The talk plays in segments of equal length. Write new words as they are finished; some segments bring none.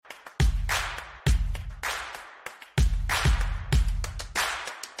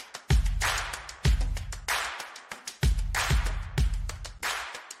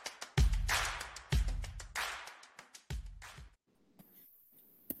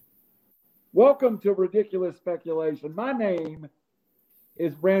Welcome to Ridiculous Speculation. My name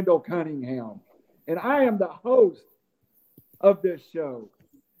is Randall Cunningham, and I am the host of this show.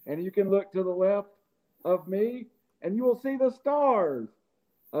 And you can look to the left of me, and you will see the stars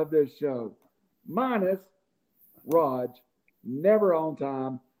of this show, minus Raj, never on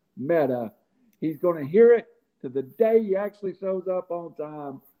time, Meta. He's going to hear it to the day he actually shows up on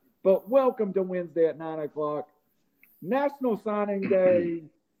time. But welcome to Wednesday at 9 o'clock, National Signing Day,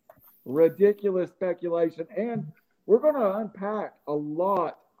 ridiculous speculation. And we're going to unpack a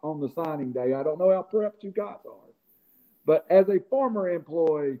lot on the signing day. I don't know how prepped you guys are, but as a former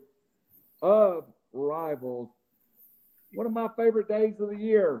employee of Rivals, one of my favorite days of the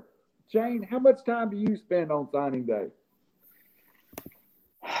year. Shane, how much time do you spend on signing day?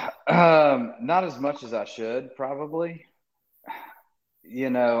 Not as much as I should, probably.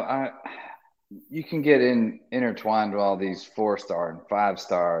 I you can get intertwined with all these 4-star and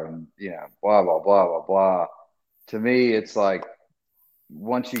 5-star and blah blah blah blah blah. To me, it's like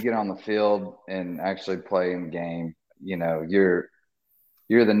once you get on the field and actually play in the game, you're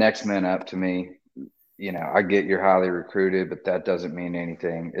the next man up to me. I get you're highly recruited, but that doesn't mean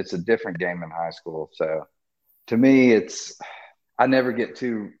anything. It's a different game than high school. So to me, I never get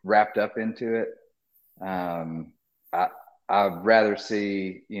too wrapped up into it. Um, I I'd rather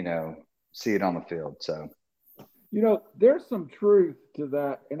see it on the field. So There's some truth to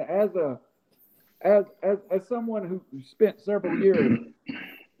that. And as someone who spent several years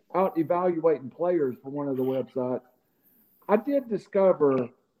out evaluating players for one of the websites, I did discover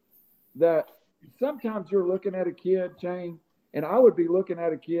that sometimes you're looking at a kid, Shane, and I would be looking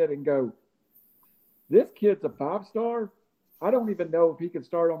at a kid and go, this kid's a 5-star. I don't even know if he could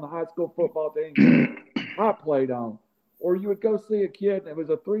start on the high school football team I played on. Or you would go see a kid that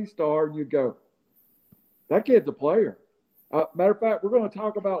was a 3-star and you'd go, that kid's a player. Matter of fact, we're going to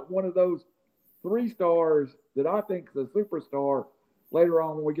talk about one of those 3-stars that I think is a superstar later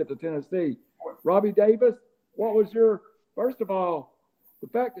on when we get to Tennessee. Robbie Davis, what was first of all, the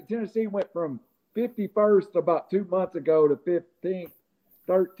fact that Tennessee went from 51st about 2 months ago to 15th,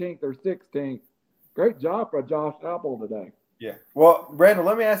 13th, or 16th. Great job for Josh Apple today. Yeah. Well, Randall,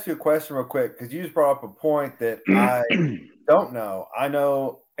 let me ask you a question real quick because you just brought up a point that I don't know. I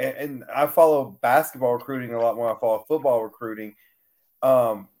know, and I follow basketball recruiting a lot more. I follow football recruiting.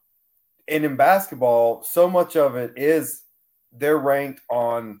 And in basketball, so much of it is they're ranked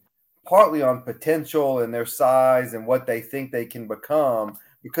partly on potential and their size and what they think they can become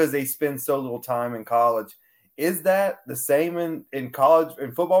because they spend so little time in college. Is that the same in college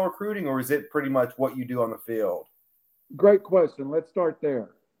in football recruiting, or is it pretty much what you do on the field? Great question. Let's start there.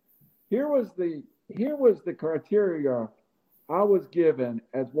 Here was the criteria I was given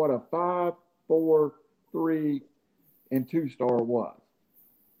as what a 5, 4, 3, and 2-star was.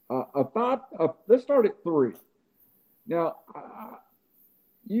 Let's start at 3. Now,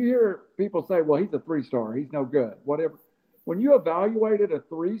 you hear people say, well, he's a 3-star. He's no good, whatever. When you evaluated a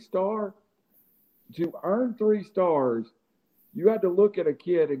 3-star, to earn 3 stars, you had to look at a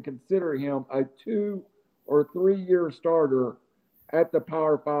kid and consider him a 2 or 3-year starter at the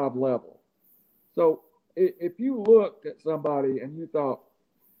Power 5 level. So if you looked at somebody and you thought,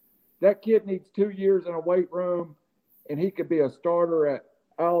 that kid needs 2 years in a weight room and he could be a starter at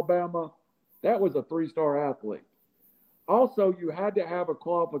Alabama, that was a 3-star athlete. Also, you had to have a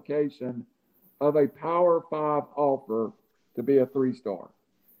qualification of a Power 5 offer to be a 3-star.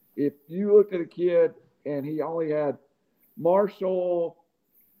 If you looked at a kid and he only had Marshall,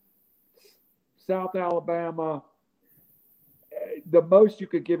 South Alabama, the most you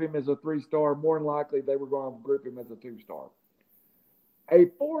could give him is a 3-star. More than likely, they were going to group him as a 2-star. A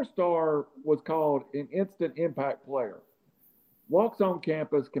 4-star was called an instant impact player. Walks on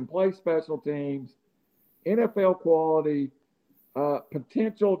campus, can play special teams, NFL quality,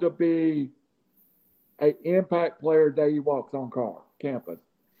 potential to be an impact player day he walks on campus.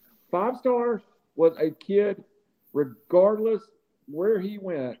 5-star was a kid, regardless where he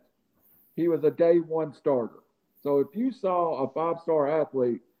went, he was a day 1 starter. So if you saw a 5-star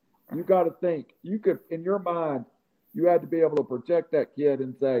athlete, you got to think, you could, in your mind, you had to be able to protect that kid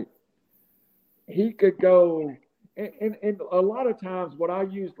and say, he could go. And a lot of times what I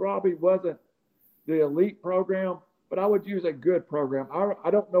used, Robbie, wasn't the elite program, but I would use a good program.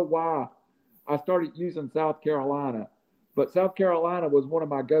 I don't know why I started using South Carolina, but South Carolina was one of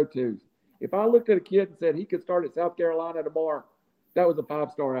my go-tos. If I looked at a kid and said he could start at South Carolina tomorrow, that was a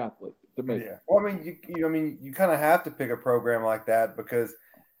 5-star athlete to me. Yeah. Well, I mean, you kind of have to pick a program like that because,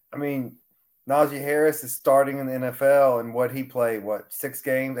 I mean, Najee Harris is starting in the NFL, and what he played, 6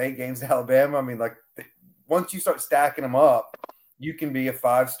 games, 8 games in Alabama. I mean, like once you start stacking them up, you can be a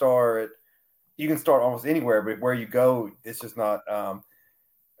 5-star you can start almost anywhere, but where you go, it's just not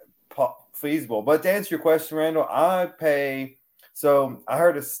feasible. But to answer your question, Randall, so I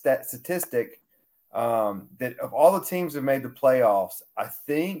heard a statistic that of all the teams that made the playoffs, I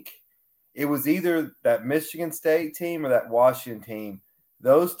think it was either that Michigan State team or that Washington team.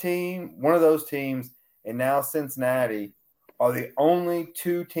 One of those teams, and now Cincinnati are the only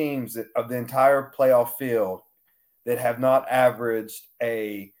two teams of the entire playoff field that have not averaged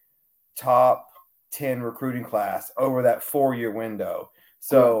a top 10 recruiting class over that 4-year window.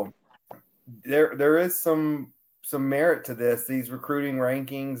 So there is some merit to these recruiting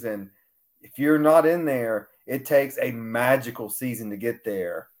rankings, and if you're not in there, it takes a magical season to get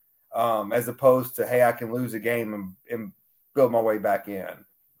there, as opposed to, hey, I can lose a game and build my way back in.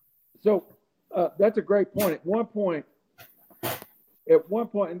 So that's a great point. At one point,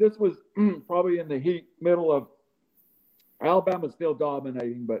 and this was probably in the middle of Alabama still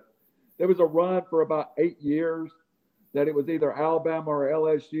dominating, but there was a run for about 8 years that it was either Alabama or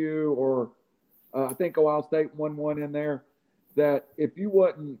LSU or I think Ohio State won one in there, that if you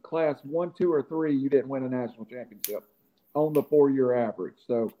wasn't class 1, 2, or 3, you didn't win a national championship on the 4-year average.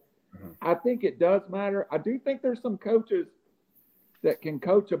 So I think it does matter. I do think there's some coaches that can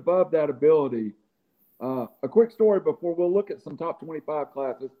coach above that ability. A quick story before we'll look at some top 25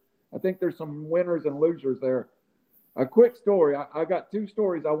 classes. I think there's some winners and losers there. A quick story. I got 2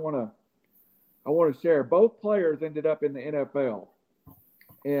 stories I want to share. Both players ended up in the NFL,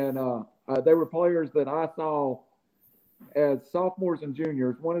 and they were players that I saw as sophomores and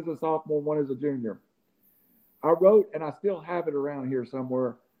juniors. One is a sophomore, one is a junior. I wrote, and I still have it around here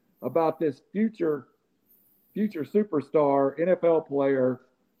somewhere, about this future superstar NFL player,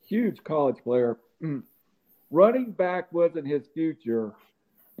 huge college player. Running back wasn't his future,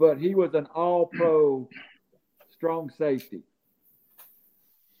 but he was an all-pro strong safety.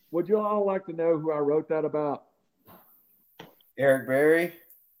 Would you all like to know who I wrote that about? Eric Berry?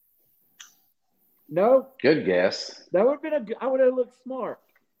 No. Good guess. That would have been I would have looked smart.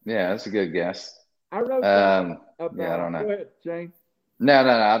 Yeah, that's a good guess. I wrote that about. Yeah, I don't know. Go ahead, Shane.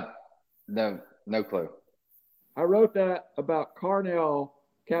 No clue. I wrote that about Carnell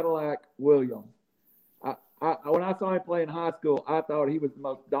Cadillac Williams. When I saw him play in high school, I thought he was the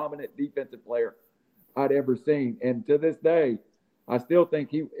most dominant defensive player I'd ever seen. And to this day, I still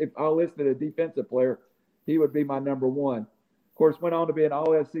think if I listed a defensive player, he would be my number one. Of course, went on to be an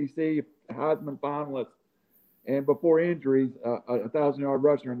All-SEC, Heisman finalist, and before injuries, a 1,000-yard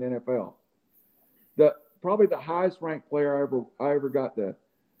rusher in the NFL. Probably the highest ranked player I ever got the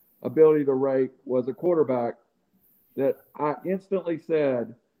ability to rate was a quarterback that I instantly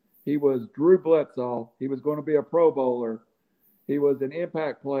said he was Drew Bledsoe. He was going to be a Pro Bowler. He was an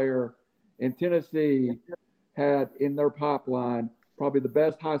impact player, and Tennessee had in their pipeline probably the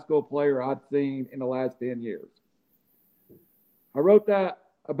best high school player I'd seen in the last 10 years. I wrote that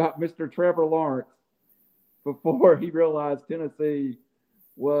about Mr. Trevor Lawrence before he realized Tennessee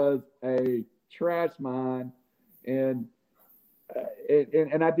was a trash mine, and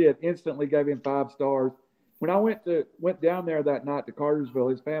I did instantly gave him 5 stars. When I went down there that night to Cartersville,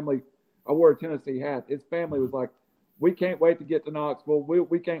 his family, I wore a Tennessee hat. His family was like, "We can't wait to get to Knoxville.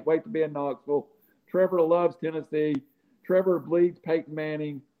 We can't wait to be in Knoxville. Trevor loves Tennessee. Trevor bleeds Peyton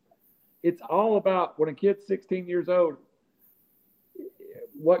Manning." It's all about when a kid's 16 years old,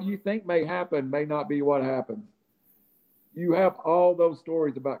 what you think may happen may not be what happens. You have all those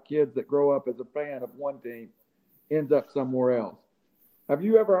stories about kids that grow up as a fan of one team, ends up somewhere else. Have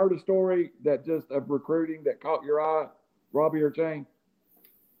you ever heard a story of recruiting that caught your eye, Robbie or Shane?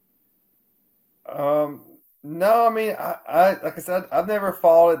 No, I mean, I like I said, I've never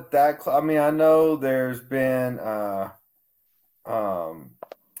followed it that. I mean, I know there's been, who's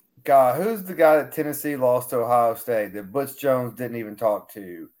the guy that Tennessee lost to Ohio State that Butch Jones didn't even talk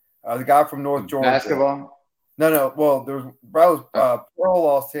to? The guy from North Georgia. Basketball? No. Well, Pearl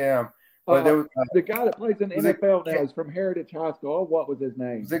lost him. But there was, the guy that plays in the NFL now is from Heritage High School. Oh, what was his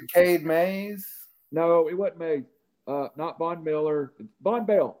name? Was it Cade Mays? No, it wasn't Mays. Not Von Miller. Von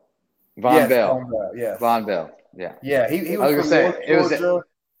Bell. Von Bell. Yes. Von Bell. Yeah. Yeah. He was from North Georgia.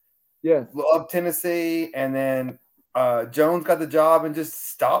 Yes. Up Tennessee, and then Jones got the job and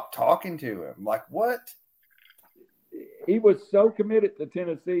just stopped talking to him. Like, what? He was so committed to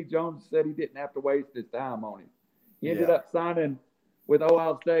Tennessee, Jones said he didn't have to waste his time on him. He ended up signing with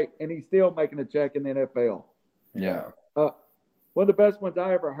Ohio State, and he's still making a check in the NFL. Yeah. One of the best ones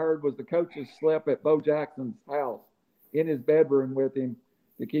I ever heard was the coaches slept at Bo Jackson's house in his bedroom with him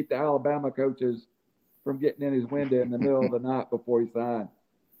to keep the Alabama coaches from getting in his window in the middle of the night before he signed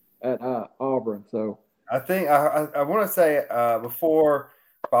at Auburn. So I think I want to say before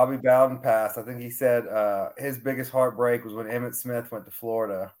Bobby Bowden passed. I think he said his biggest heartbreak was when Emmitt Smith went to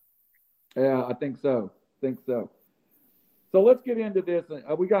Florida. Yeah, I think so. So let's get into this.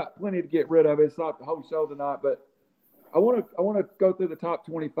 We got plenty to get rid of. It's not the whole show tonight, but I want to go through the top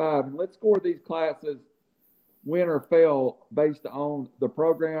 25 and let's score these classes win or fail based on the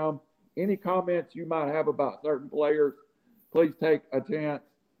program. Any comments you might have about certain players, please take a chance.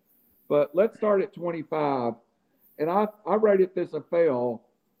 But let's start at 25. And I rated this a fail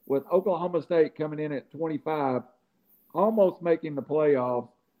with Oklahoma State coming in at 25, almost making the playoffs.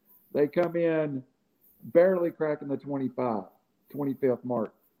 They come in barely cracking the 25th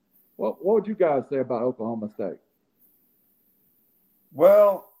mark. What would you guys say about Oklahoma State?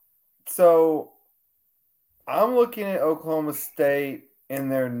 Well, so I'm looking at Oklahoma State in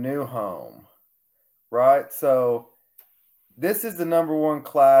their new home, right? So this is the number one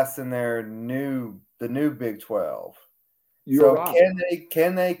class in the new Big 12. You're right.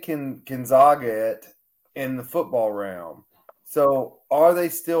 Can they Gonzaga it in the football realm? So are they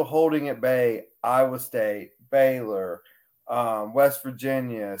still holding at bay Iowa State, Baylor, West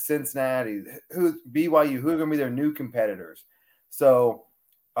Virginia, Cincinnati, BYU, who are going to be their new competitors? So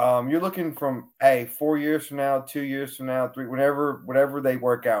you're looking from 4 years from now, 2 years from now, 3, whenever they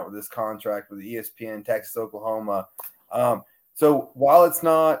work out with this contract with ESPN, Texas, Oklahoma. So while it's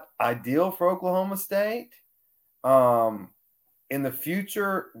not ideal for Oklahoma State, in the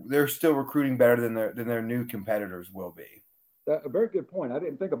future they're still recruiting better than their new competitors will be. That's a very good point. I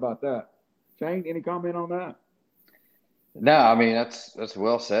didn't think about that. Shane, any comment on that? No, I mean that's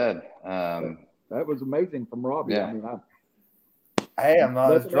well said. That was amazing from Robbie. Yeah. I mean, I'm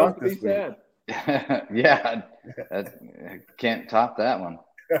not as drunk this week. Yeah, I can't top that one.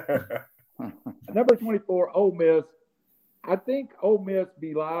 Number 24, Ole Miss. I think Ole Miss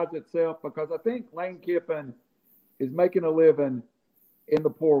belies itself because I think Lane Kiffin is making a living in the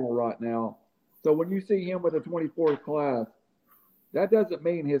portal right now. So when you see him with a 24th class, that doesn't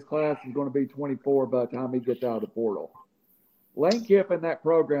mean his class is going to be 24 by the time he gets out of the portal. Lane Kiffin, that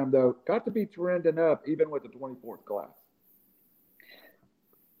program, though, got to be trending up even with the 24th class.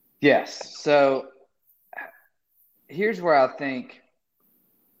 Yes. So here's where I think,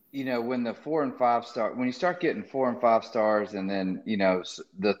 when the 4 and 5 star, when you start getting 4 and 5 stars and then,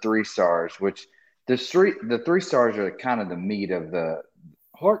 the 3 stars, which the 3 stars are kind of the meat of the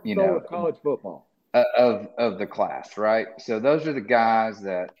heart and soul of college football of the class, right? So those are the guys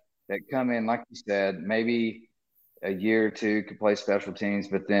that come in, like you said, maybe a year or two could play special teams,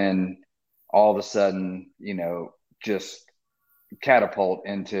 but then all of a sudden, just catapult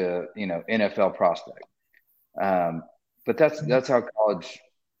into, NFL prospect. But that's how college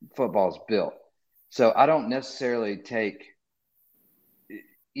football is built. So I don't necessarily take,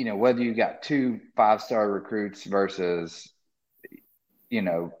 whether you got 2 5-star recruits versus,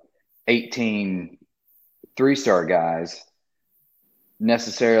 18 3-star guys,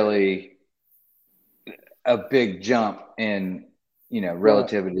 necessarily a big jump in,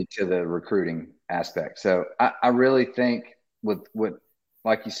 relativity to the recruiting aspect. So I really think with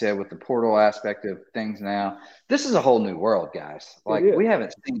like you said, with the portal aspect of things now, this is a whole new world, guys. Like we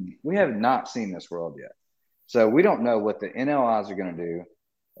have not seen this world yet. So we don't know what the NLIs are going to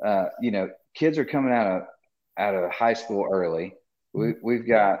do. Kids are coming out of high school early. We've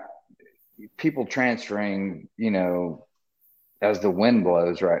got people transferring, as the wind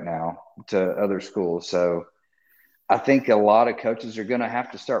blows right now to other schools. So I think a lot of coaches are going to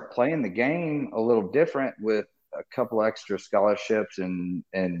have to start playing the game a little different with a couple extra scholarships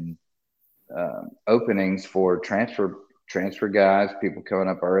and openings for transfer guys, people coming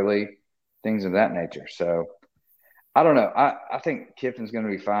up early, things of that nature. So I don't know. I think Kiffin's going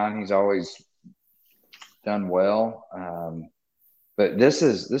to be fine. He's always done well. But this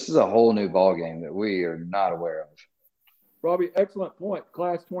is a whole new ball game that we are not aware of. Robbie, excellent point.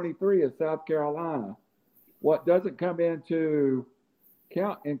 Class 23 is South Carolina. What doesn't come into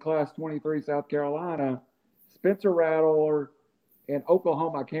count in Class 23 South Carolina, Spencer Rattler and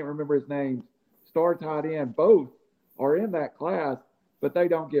Oklahoma, I can't remember his name, star tight end, both are in that class, but they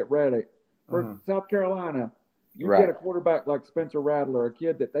don't get ready. For South Carolina, you get a quarterback like Spencer Rattler, a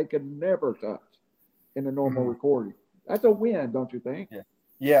kid that they could never touch in the normal recording. That's a win, don't you think?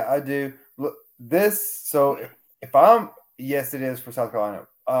 Yeah, I do. Look, yes, it is for South Carolina.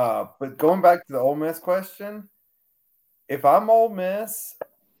 But going back to the Ole Miss question, if I'm Ole Miss,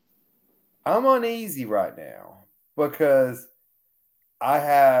 I'm uneasy right now because I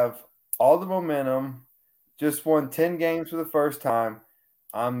have all the momentum, just won 10 games for the first time.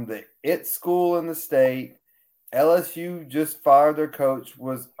 I'm the it school in the state. LSU just fired their coach,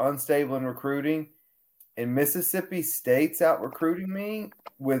 was unstable in recruiting. and Mississippi State's out recruiting me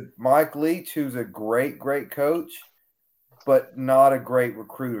with Mike Leach, who's a great, great coach, but not a great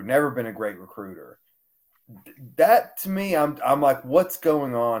recruiter. Never been a great recruiter. That to me, I'm like, what's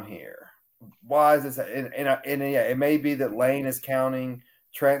going on here? Why is this? And yeah, it may be that Lane is counting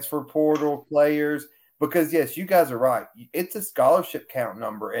transfer portal players because yes, you guys are right. It's a scholarship count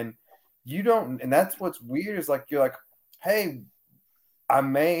number, and you don't. And that's what's weird is like you're like, hey, I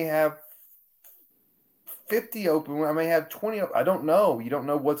may have 50 open. I may have 20. I don't know. You don't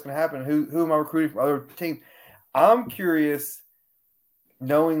know what's going to happen. Who am I recruiting from other teams? I'm curious,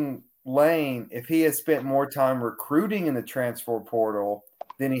 knowing Lane, if he has spent more time recruiting in the transfer portal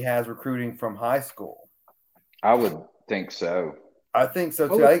than he has recruiting from high school. I would think so. I think so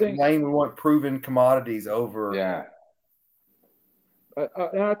too. I think Lane would want proven commodities over. Yeah.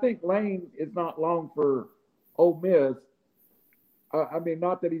 And I think Lane is not long for Ole Miss. I mean,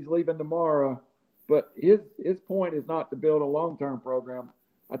 not that he's leaving tomorrow, but his point is not to build a long-term program.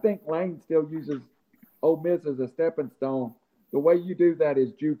 I think Lane still uses Ole Miss as a stepping stone. The way you do that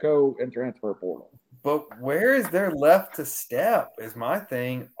is JUCO and transfer portal. But where is there left to step is my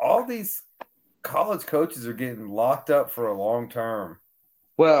thing. All these college coaches are getting locked up for a long term.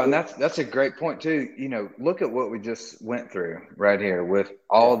 Well, and that's a great point too. You know, look at what we just went through right here with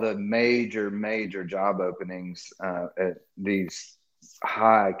all the major job openings at these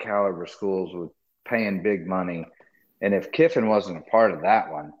high caliber schools with paying big money. And if Kiffin wasn't a part of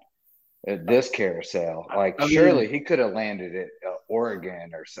that one, this carousel, surely he could have landed at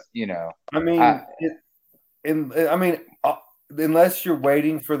Oregon or, you know. I mean, unless you're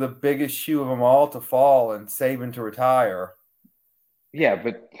waiting for the biggest shoe of them all to fall and Saban to retire. Yeah,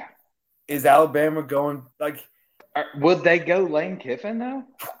 but is Alabama going would they go Lane Kiffin though?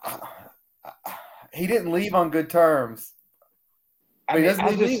 He didn't leave on good terms. I mean, he doesn't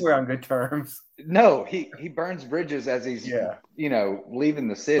leave anywhere on good terms. No, he burns bridges as he's leaving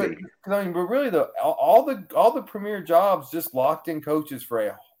the city. But really all the premier jobs just locked in coaches for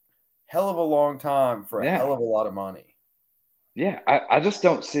a hell of a long time for a hell of a lot of money. Yeah, I just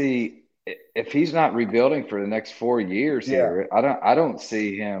don't see if he's not rebuilding for the next 4 years here. I don't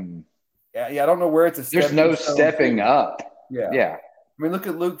see him. Yeah, I don't know where it's a. There's no stepping up. Yeah. I mean, look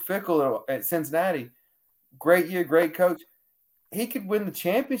at Luke Fickell at Cincinnati. Great year, great coach. He could win the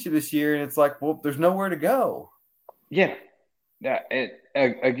championship this year, and it's like, well, there's nowhere to go. Yeah.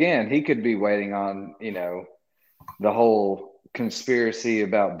 Again, he could be waiting on, the whole conspiracy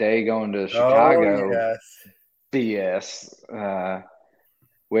about Day going to Chicago BS,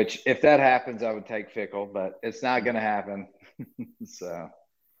 which if that happens, I would take Fickell, but it's not going to happen. So,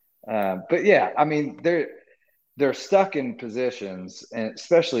 but yeah, I mean, they're stuck in positions, and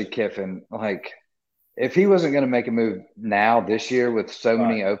especially Kiffin, if he wasn't going to make a move now this year with so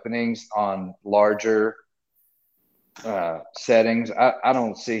many openings on larger settings, I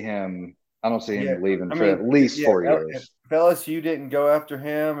don't see him. I don't see him leaving for at least 4 years. If LSU didn't go after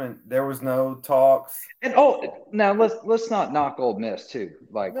him, and there was no talks. And now let's not knock Ole Miss too.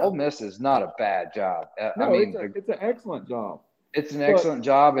 Ole Miss is not a bad job. It's an excellent job. It's an excellent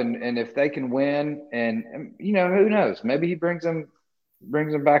job, and if they can win, and who knows? Maybe he brings them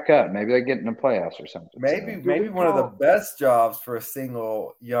back up. Maybe they get in the playoffs or something. Maybe one of the best jobs for a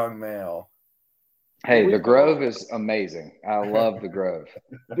single young male. Hey, the Grove is amazing. I love the Grove.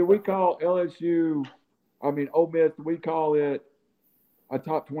 Do we call Ole Miss, do we call it a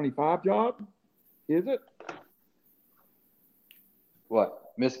top 25 job? Is it?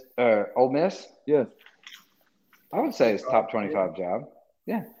 What? Ole Miss? Yes. I would say it's top 25 job.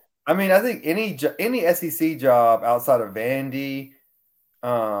 Yeah. I mean, I think any SEC job outside of Vandy,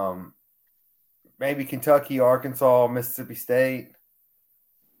 maybe Kentucky, Arkansas, Mississippi State,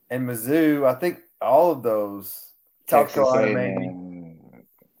 and Mizzou, I think all of those. South Carolina, maybe.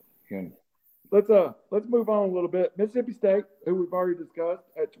 Let's move on a little bit. Mississippi State, who we've already discussed,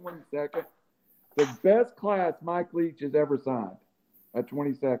 at 22nd. The best class Mike Leach has ever signed at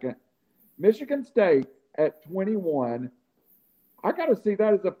 22nd. Michigan State at 21. I got to see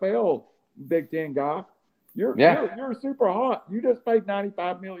that as a fail, Big Ten guy. You're super hot. You just paid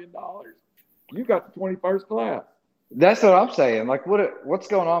 $95 million. You got the 21st class. That's what I'm saying. What's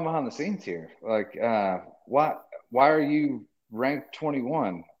going on behind the scenes here? Why are you ranked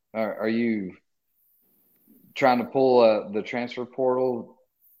 21? Are you trying to pull the transfer portal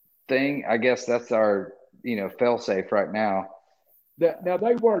thing? I guess that's our fail safe right now. Now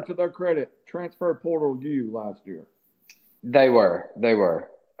they were, to their credit, transfer portal U last year. They were,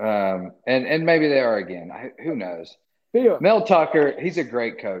 and maybe they are again. Who knows? Yeah. Mel Tucker, he's a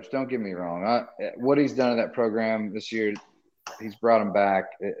great coach. Don't get me wrong. What he's done in that program this year, he's brought them back.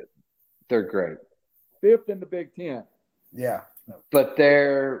 They're great. 5th in the Big Ten. Yeah. But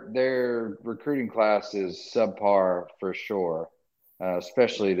their recruiting class is subpar for sure,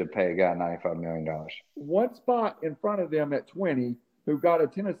 especially to pay a guy $95 million. One spot in front of them at 20, who got a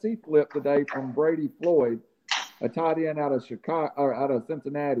Tennessee flip today from Brady Floyd, a tight end out of Chicago or out of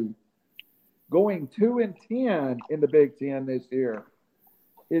Cincinnati, going 2-10 in the Big Ten this year,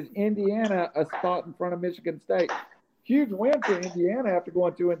 is Indiana, a spot in front of Michigan State. Huge win for Indiana after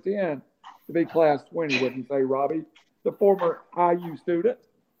going 2-10 to be class 20, wouldn't you say, Robbie? The former IU student.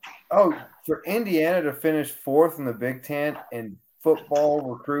 Oh, for Indiana to finish 4th in the Big Ten in football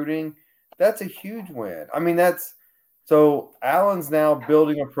recruiting, that's a huge win. I mean, so Allen's now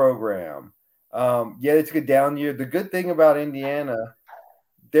building a program. Yeah, it's a down year. The good thing about Indiana,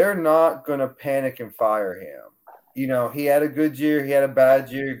 they're not going to panic and fire him. You know, he had a good year. He had a bad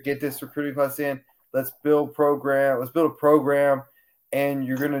year. Get this recruiting class in. Let's build a program, and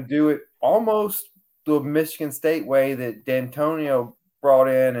you're going to do it almost the Michigan State way that D'Antonio brought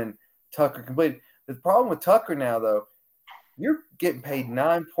in and Tucker completed. The problem with Tucker now, though, you're getting paid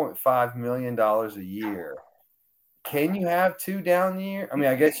 $9.5 million a year. Can you have 2 down years? I mean,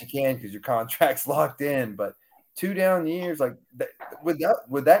 I guess you can because your contract's locked in, but 2 down years, like with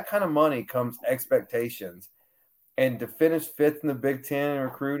that kind of money comes expectations. And to finish 5th in the Big Ten in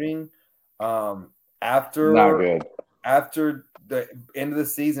recruiting, after Not good. After the end of the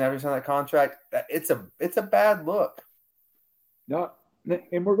season, after signing that contract, it's a bad look. No,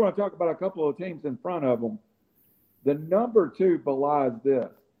 and we're going to talk about a couple of teams in front of them. The number 2 belies this.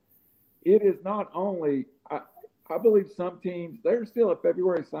 It is not only, I believe some teams, they're still a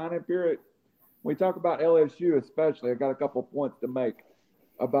February signing period. We talk about LSU especially. I got a couple of points to make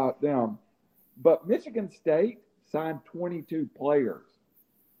about them. But Michigan State signed 22 players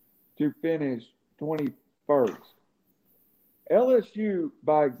to finish 21st. LSU,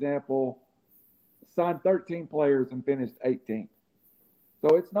 by example, signed 13 players and finished 18th.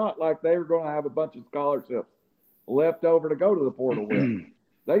 So it's not like they were going to have a bunch of scholarships left over to go to the portal with.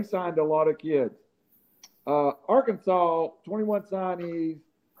 They signed a lot of kids. Arkansas, 21 signees,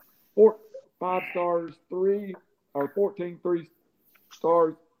 5 stars, 14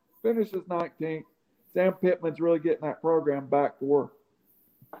 3-stars, finishes 19th. Sam Pittman's really getting that program back to work.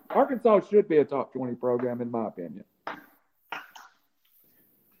 Arkansas should be a top 20 program, in my opinion.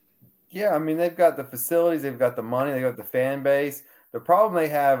 Yeah, I mean, they've got the facilities, they've got the money, they've got the fan base. The problem they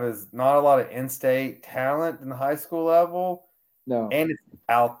have is not a lot of in-state talent in the high school level. No. And it's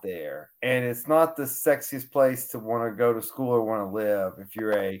out there. And it's not the sexiest place to want to go to school or want to live if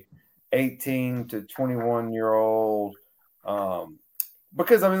you're a 18 to 21-year-old.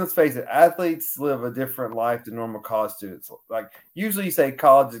 Because, I mean, let's face it, athletes live a different life than normal college students. Like, usually you say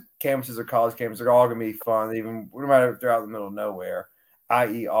college campuses or college campuses are all going to be fun, even no matter if they're out in the middle of nowhere,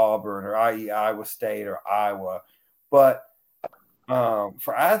 i.e. Auburn or i.e. Iowa State or Iowa. But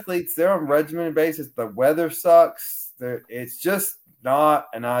for athletes, they're on regimented basis. The weather sucks. It's just not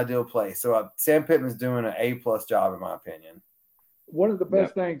an ideal place. So Sam Pittman's doing an A-plus job, in my opinion. One of the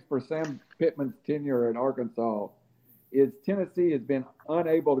best things for Sam Pittman's tenure in Arkansas is Tennessee has been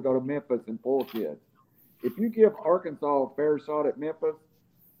unable to go to Memphis and pull kids. If you give Arkansas a fair shot at Memphis,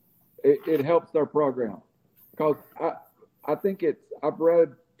 it helps their program. Because I think I've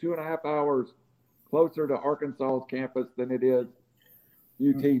read 2.5 hours closer to Arkansas's campus than it is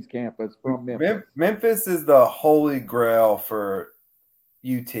UT's campus from Memphis. Memphis is the holy grail for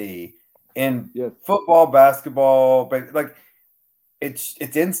UT in football, basketball, but like it's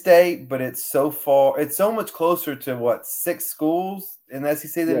in state, but it's so far. It's so much closer to 6 schools in the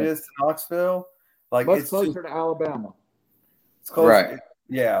SEC than it is to Knoxville. Like much it's closer to Alabama. It's close, right?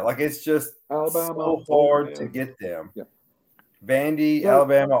 Yeah, like it's just Alabama, so hard to get them. Yeah. Vandy,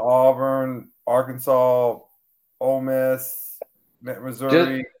 Alabama, Auburn, Arkansas, Ole Miss,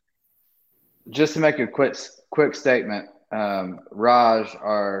 Missouri. Just to make a quick statement, Raj,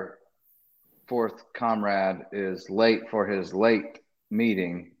 our 4th comrade, is late for his late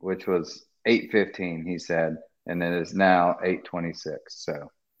meeting, which was 8:15, he said, and it is now 8:26. So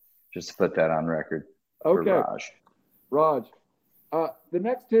just to put that on record for Raj. The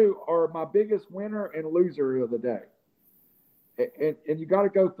next 2 are my biggest winner and loser of the day. And you got to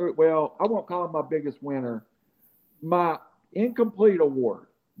go through it. Well, I won't call him my biggest winner. My incomplete award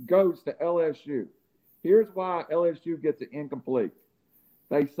goes to LSU. Here's why LSU gets it incomplete.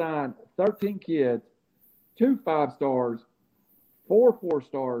 They signed 13 kids, 2 5-stars, 4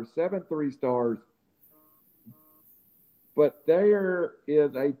 4-stars, 7 3-stars. But there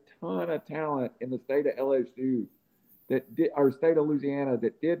is a ton of talent in the state of LSU or state of Louisiana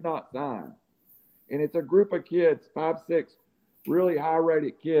that did not sign. And it's a group of kids, 5, 6, really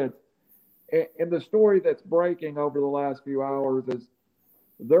high-rated kids. And the story that's breaking over the last few hours is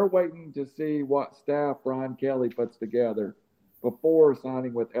they're waiting to see what staff Brian Kelly puts together before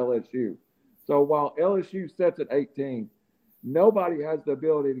signing with LSU. So while LSU sets at 18, nobody has the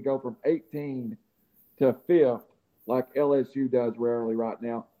ability to go from 18 to 5th like LSU does rarely right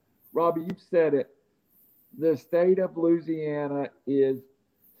now. Robbie, you've said it. The state of Louisiana is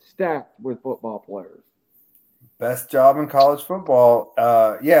stacked with football players. Best job in college football.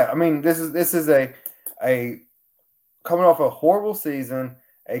 Yeah, I mean, this is a coming off a horrible season,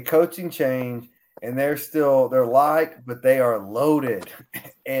 a coaching change, and they're light, but they are loaded,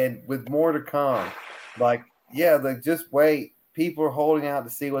 and with more to come. Like, yeah, like just wait. People are holding out to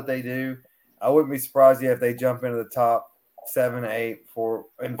see what they do. I wouldn't be surprised if they jump into the top 7, 8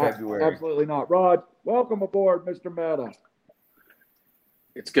 in February. Absolutely not. Rod, welcome aboard, Mr. Meta.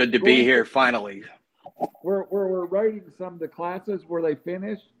 It's good to be here finally. We're rating some of the classes where they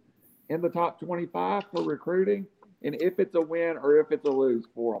finish in the top 25 for recruiting, and if it's a win or if it's a lose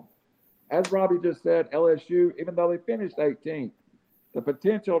for them. As Robbie just said, LSU, even though they finished 18th, the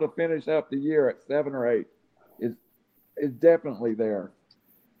potential to finish up the year at 7 or 8 is definitely there.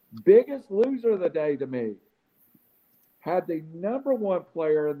 Biggest loser of the day to me had the number one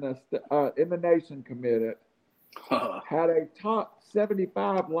player in the nation committed, had a top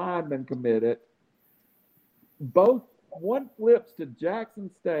 75 lineman committed. Both, one flips to Jackson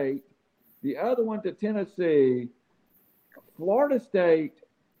State, the other one to Tennessee. Florida State,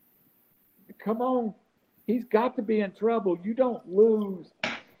 come on, he's got to be in trouble. You don't lose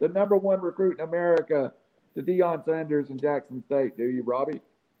the number one recruit in America to Deion Sanders and Jackson State, do you, Robbie?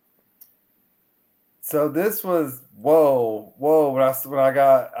 So this was whoa. When I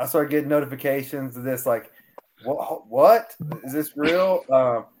started getting notifications of this, like, what is this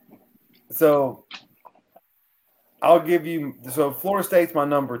real? So I'll give you. So Florida State's my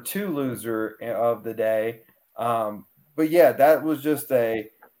number 2 loser of the day. But yeah, that was just I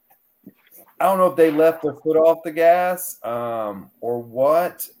don't know if they left their foot off the gas or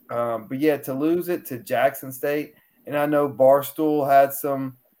what. But yeah, to lose it to Jackson State, and I know Barstool had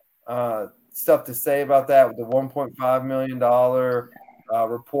some stuff to say about that with the $1.5 million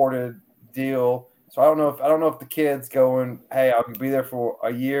reported deal. So I don't know if the kid's going, hey, I'm gonna be there for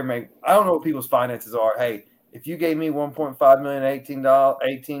a year. Maybe I don't know what people's finances are. Hey, if you gave me $1.5 million,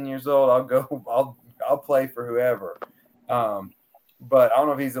 18 years old, I'll go. I'll play for whoever. But I don't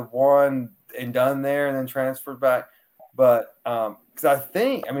know if he's a one and done there and then transferred back. But because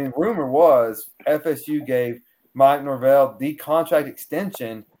rumor was FSU gave Mike Norvell the contract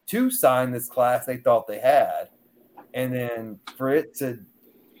extension to sign this class they thought they had, and then for it to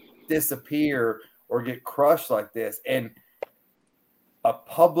disappear or get crushed like this, and a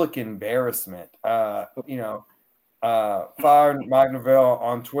public embarrassment. Fired Mike Norvell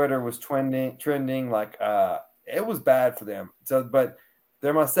on Twitter was trending like it was bad for them. So, but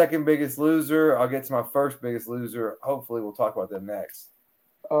they're my second biggest loser. I'll get to my first biggest loser. Hopefully, we'll talk about them next.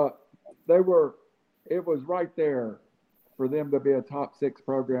 It was right there for them to be a top 6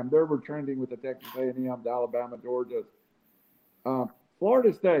 program. They were trending with the Texas A&M, Alabama, Georgia.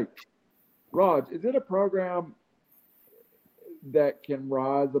 Florida State, Raj, is it a program that can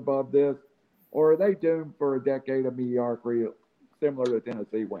rise above this, or are they doomed for a decade of mediocrity similar to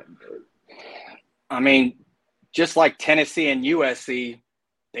Tennessee went through? I mean, just like Tennessee and USC,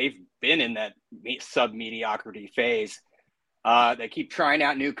 they've been in that sub-mediocrity phase. They keep trying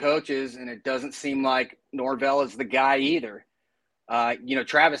out new coaches, and it doesn't seem like Norvell is the guy either.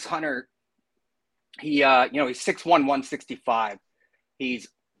 Travis Hunter, he's 6'1", 165. He's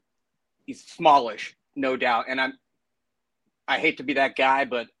smallish, no doubt. And I hate to be that guy,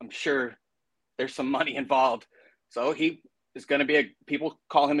 but I'm sure there's some money involved. So he is going to be people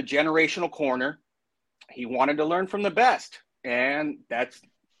call him a generational corner. He wanted to learn from the best, and that's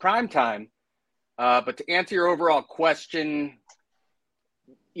prime time. But to answer your overall question,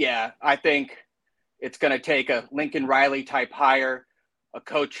 yeah, I think it's going to take a Lincoln Riley type hire, a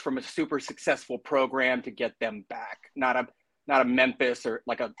coach from a super successful program to get them back, not a Memphis or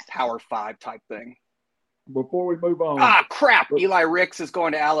like a Power 5 type thing. Before we move on. Crap. Eli Ricks is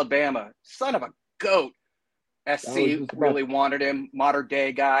going to Alabama. Son of a goat. SC really wanted him. Modern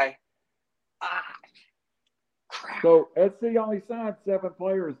day guy. Crap. So SC only signed 7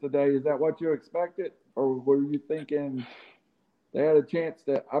 players today. Is that what you expected? Or were you thinking they had a chance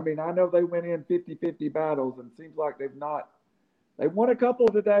to – I mean, I know they went in 50-50 battles, and it seems like they've not – they won a couple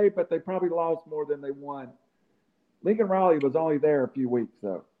today, but they probably lost more than they won. Lincoln Riley was only there a few weeks,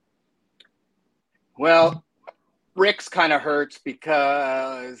 though. Well, Ricks kind of hurts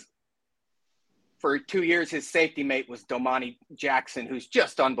because for 2 years, his safety mate was Domani Jackson, who's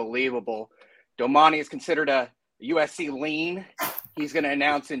just unbelievable. Domani is considered a USC lean. He's going to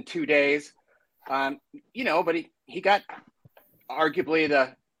announce in 2 days. But he got arguably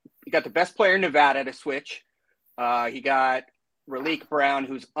the best player in Nevada to switch. He got Raleek Brown,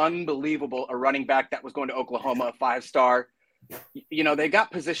 who's unbelievable, a running back that was going to Oklahoma, a 5-star. They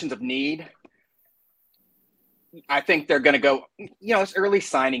got positions of need. I think they're going to go, it's early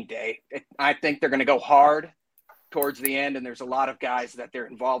signing day. I think they're going to go hard towards the end, and there's a lot of guys that they're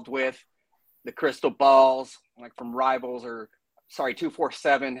involved with. The Crystal Balls, like from Rivals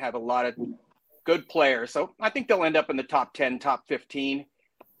 247, have a lot of good players. So I think they'll end up in the top 10, top 15.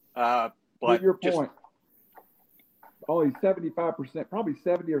 But to your point, only 75%, probably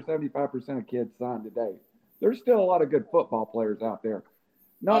 70 or 75% of kids signed today. There's still a lot of good football players out there.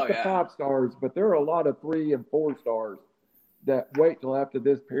 Not the 5-stars, but there are a lot of 3 and 4 stars that wait till after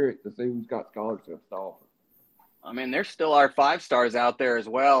this period to see who's got scholarships to offer. I mean, there still are 5-stars out there as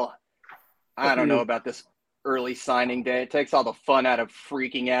well. I don't know about this early signing day. It takes all the fun out of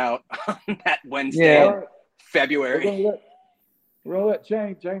freaking out on that Wednesday in February. We're going to let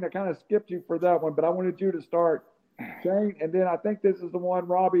Shane. Shane, I kind of skipped you for that one, but I wanted you to start, Shane, and then I think this is the one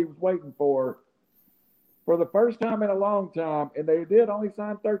Robbie was waiting for. For the first time in a long time, and they did only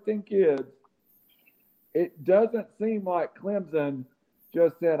sign 13 kids, it doesn't seem like Clemson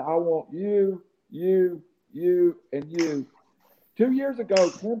just said, I want you, and you. 2 years ago,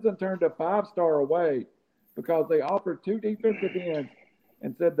 Clemson turned a 5-star away because they offered 2 defensive ends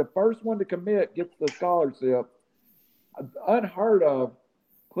and said the first one to commit gets the scholarship. Unheard of.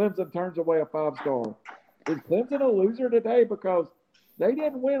 Clemson turns away a 5-star. Is Clemson a loser today? Because they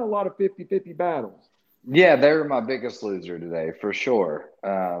didn't win a lot of 50-50 battles. Yeah, they were my biggest loser today, for sure.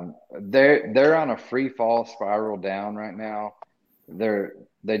 They're on a free fall spiral down right now.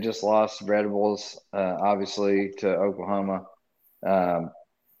 They just lost Venables, obviously, to Oklahoma.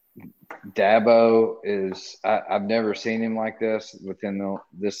 Dabo is I've never seen him like this within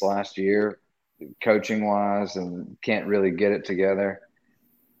this last year, coaching wise, and can't really get it together.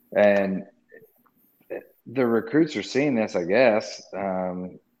 And the recruits are seeing this, I guess.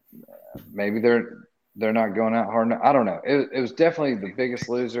 Maybe they're not going out hard enough. I don't know. It was definitely the biggest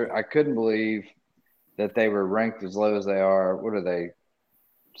loser. I couldn't believe that they were ranked as low as they are. What are they,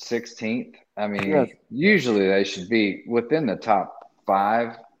 16th? I mean, yes. Usually they should be within the top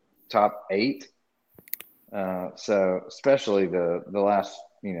 5, top 8. So especially the last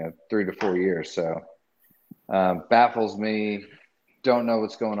 3 to 4 years. So baffles me. Don't know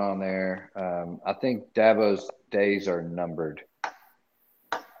what's going on there. I think Dabo's days are numbered.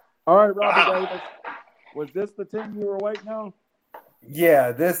 All right, Robbie Davis. Was this the team you were waiting on?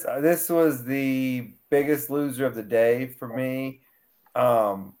 Yeah, this was the biggest loser of the day for me,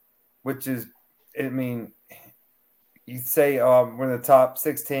 which is, I mean, you say we're in the top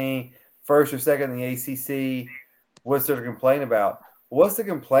 16, first or second in the ACC. What's there to complain about? What's to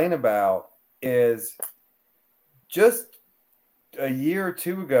complain about is just a year or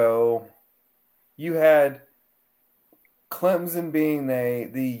two ago, you had Clemson being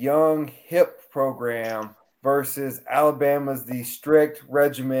the young, hip program versus Alabama's the strict,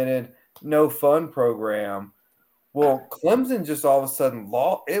 regimented, no fun program. Well, Clemson just all of a sudden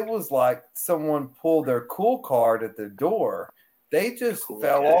it was like someone pulled their cool card at the door. They just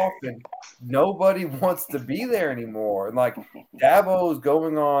fell off, and nobody wants to be there anymore. And like Dabo's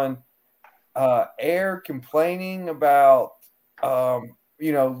going on air complaining about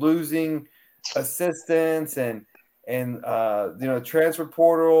losing assistants and transfer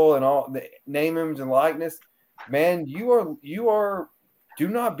portal and all the name, image, and likeness. Man, you are do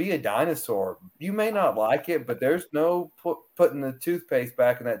not be a dinosaur. You may not like it, but there's no putting the toothpaste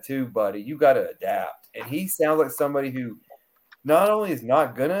back in that tube, buddy. You got to adapt. And he sounds like somebody who not only is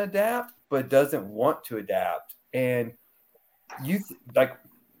not going to adapt, but doesn't want to adapt. And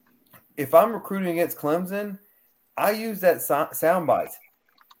if I'm recruiting against Clemson, I use that sound bites.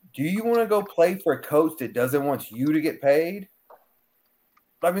 Do you want to go play for a coach that doesn't want you to get paid?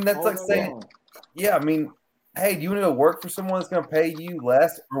 I mean, that's like saying, yeah, I mean, hey, do you want to go work for someone that's going to pay you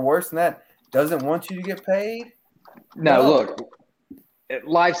less or worse than that, doesn't want you to get paid? No, look,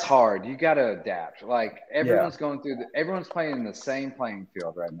 life's hard. You got to adapt. Like everyone's everyone's playing in the same playing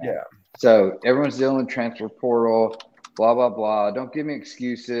field right now. Yeah. So everyone's dealing with transfer portal, blah, blah, blah. Don't give me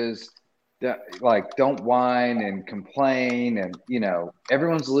excuses. Don't whine and complain. And,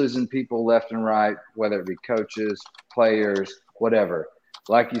 everyone's losing people left and right, whether it be coaches, players, whatever.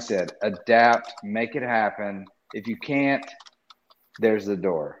 Like you said, adapt, make it happen. If you can't, there's the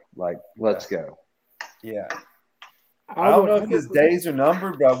door. Let's go. Yeah. I don't know if his days are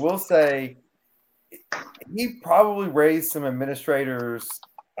numbered, but I will say he probably raised some administrators'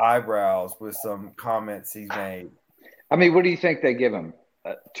 eyebrows with some comments he's made. I mean, what do you think they give him?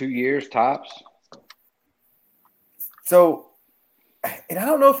 2 years tops? So, and I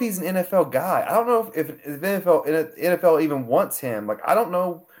don't know if he's an NFL guy. I don't know if NFL even wants him. Like, I don't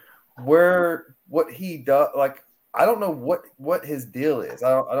know what he does. Like, I don't know what his deal is.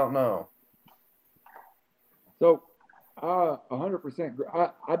 I don't know. So,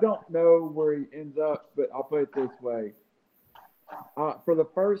 100%. I don't know where he ends up, but I'll put it this way. For the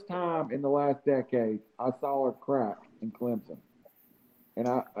first time in the last decade, I saw a crack in Clemson. And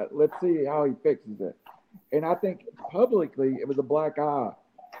let's see how he fixes it. And I think publicly it was a black eye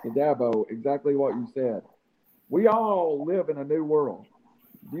to Dabo, exactly what you said. We all live in a new world.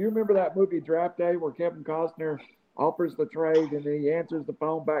 Do you remember that movie Draft Day where Kevin Costner offers the trade and then he answers the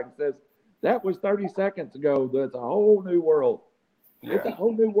phone back and says, that was 30 seconds ago. That's a whole new world. Yeah. It's a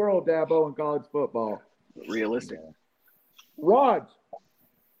whole new world, Dabo, in college football. Realistic. Raj,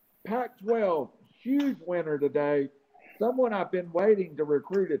 Pac-12, huge winner today. Someone I've been waiting to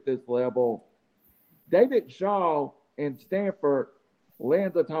recruit at this level. David Shaw in Stanford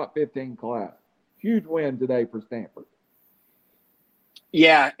lands a top 15 class. Huge win today for Stanford.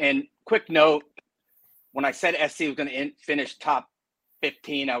 Yeah, and quick note, when I said SC was going to finish top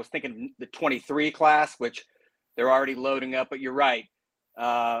 15, I was thinking the 23 class, which they're already loading up, but you're right.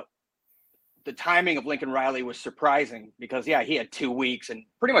 The timing of Lincoln Riley was surprising because, yeah, he had 2 weeks and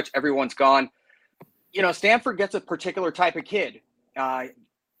pretty much everyone's gone. You know, Stanford gets a particular type of kid.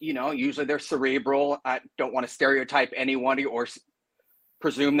 You know, usually they're cerebral. I don't want to stereotype anyone or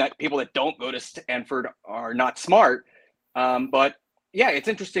presume that people that don't go to Stanford are not smart. But, yeah, it's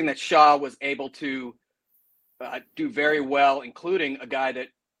interesting that Shaw was able to do very well, including a guy that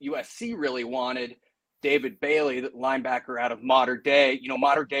USC really wanted, David Bailey, the linebacker out of Mater Dei. You know,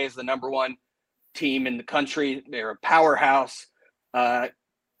 Mater Dei is the #1 team in the country. They're a powerhouse.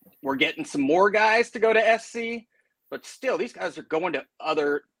 We're getting some more guys to go to SC, but still, these guys are going to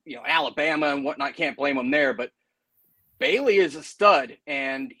other, you know, Alabama and whatnot. Can't blame them there. But Bailey is a stud,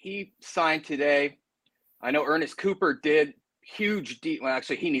 and he signed today. I know Ernest Cooper did huge. Well,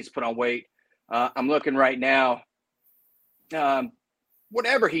 actually, he needs to put on weight. I'm looking right now.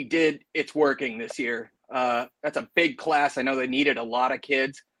 Whatever he did, it's working this year. That's a big class. I know they needed a lot of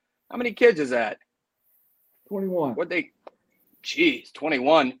kids. How many kids is that? 21.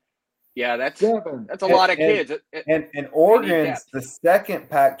 21. Yeah, that's 7. That's a lot of kids. And Oregon's the second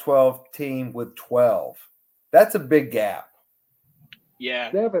Pac-12 team with 12. That's a big gap.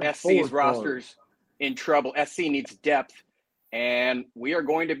 Yeah, SC's roster's in trouble. SC needs depth, and we are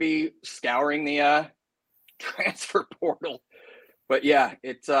going to be scouring the transfer portal. But yeah,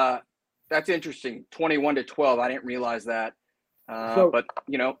 it's that's interesting. 21-12. I didn't realize that. But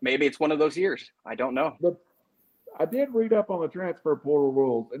you know, maybe it's one of those years. I don't know. I did read up on the transfer portal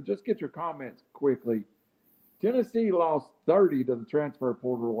rules and just get your comments quickly. Tennessee lost 30 to the transfer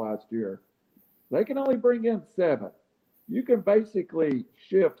portal last year. They can only bring in 7. You can basically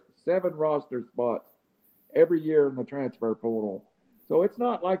shift 7 roster spots every year in the transfer portal. So it's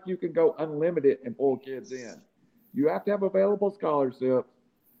not like you can go unlimited and pull kids in. You have to have available scholarships,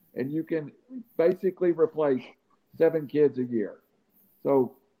 and you can basically replace 7 kids a year.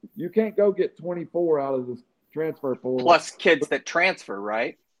 So you can't go get 24 out of the transfer portal. Plus kids that transfer,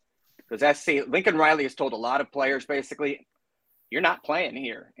 right? Because SC, Lincoln Riley has told a lot of players basically, you're not playing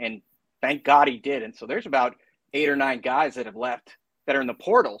here. And thank God he did. And so there's about 8 or 9 guys that have left that are in the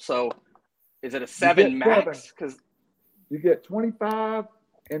portal. So is it a 7 max? Because you get 25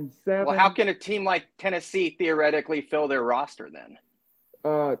 and 7. Well, how can a team like Tennessee theoretically fill their roster then?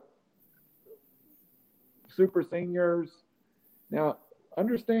 Super seniors. Now,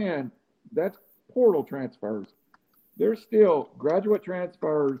 understand that's portal transfers. There's still graduate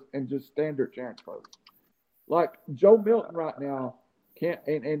transfers and just standard transfers. Like Joe Milton right now can't,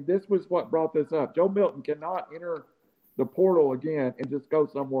 and this was what brought this up. Joe Milton cannot enter the portal again and just go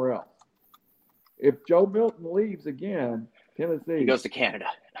somewhere else. If Joe Milton leaves again, Tennessee, he goes to Canada.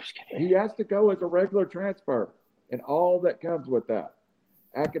 I'm just kidding. He has to go as a regular transfer and all that comes with that.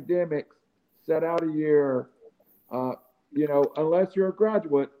 Academics, set out a year, you know, unless you're a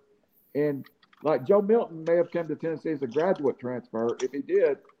graduate. And like Joe Milton may have come to Tennessee as a graduate transfer. If he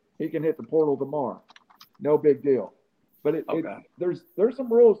did, he can hit the portal tomorrow. No big deal. But there's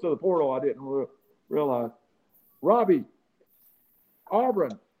some rules to the portal I didn't realize. Robbie,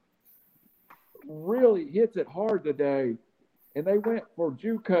 Auburn really hits it hard today, and they went for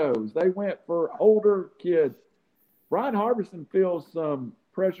JUCOs. They went for older kids. Brian Harbison feels some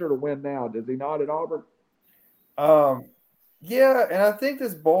pressure to win now, does he not, at Auburn? Yeah, and I think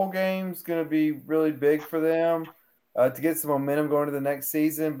this bowl game's going to be really big for them to get some momentum going to the next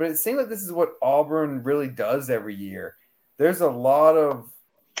season. But it seems like this is what Auburn really does every year. There's a lot of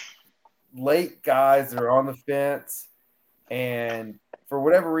late guys that are on the fence, and for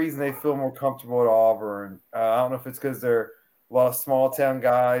whatever reason, they feel more comfortable at Auburn. I don't know if it's because they're a lot of small town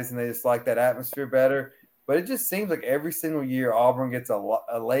guys and they just like that atmosphere better. But it just seems like every single year Auburn gets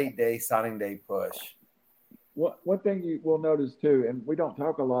a late day signing day push. One thing you will notice too, and we don't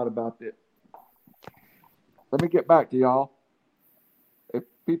talk a lot about this. Let me get back to y'all. If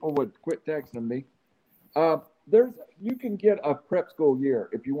people would quit texting me, you can get a prep school year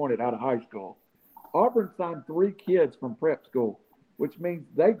if you want it out of high school. Auburn signed 3 kids from prep school, which means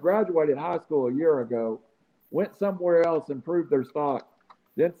they graduated high school a year ago, went somewhere else, improved their stock,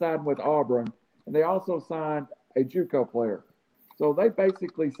 then signed with Auburn, and they also signed a JUCO player. So they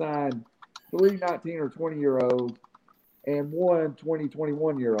basically signed 3 19 or 20-year-olds and 1 20,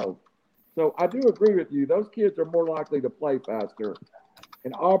 21-year-old. So I do agree with you. Those kids are more likely to play faster.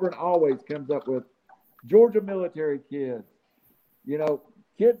 And Auburn always comes up with Georgia military kids,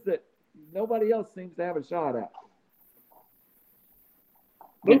 kids that nobody else seems to have a shot at.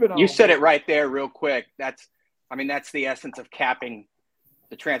 Moving on. You said it right there real quick. That's the essence of capping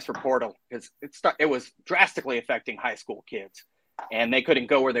the transfer portal, because it was drastically affecting high school kids, and they couldn't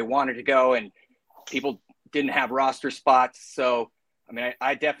go where they wanted to go, and people didn't have roster spots. So,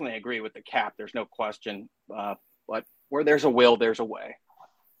 I definitely agree with the cap. There's no question. But where there's a will, there's a way.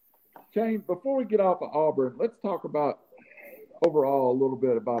 Shane, before we get off of Auburn, let's talk about overall a little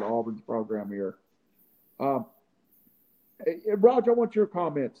bit about Auburn's program here. Raj, I want your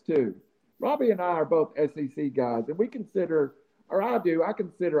comments too. Robbie and I are both SEC guys, and I consider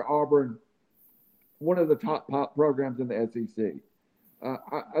Auburn one of the top programs in the SEC.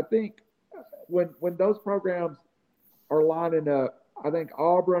 I think when those programs are lining up, I think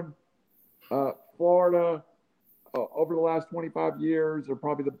Auburn, Florida, over the last 25 years are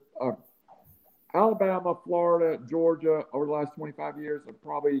probably the Alabama, Florida, Georgia over the last 25 years are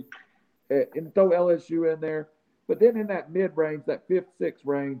probably, and throw LSU in there. But then in that mid-range, that 5th, 6th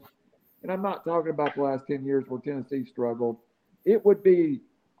range, and I'm not talking about the last 10 years where Tennessee struggled, it would be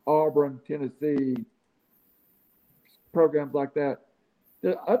Auburn, Tennessee, programs like that.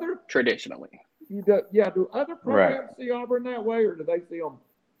 Traditionally. Do other programs see Auburn that way, or do they see them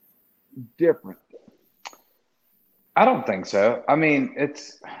different? I don't think so.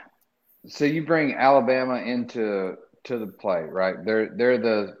 So you bring Alabama into the play, right? They're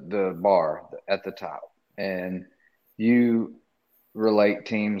the bar at the top, and you relate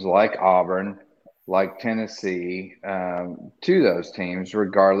teams like Auburn, like Tennessee, to those teams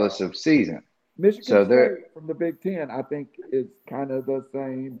regardless of season. Michigan State from the Big Ten, I think, is kind of the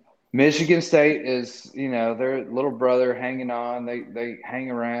same. Michigan State is, their little brother hanging on. They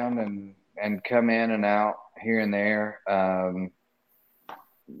hang around and come in and out here and there.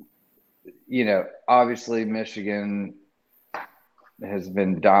 Obviously Michigan has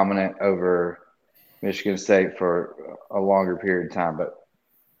been dominant over Michigan State for a longer period of time,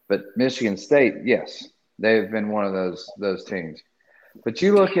 but Michigan State, yes, they've been one of those teams. But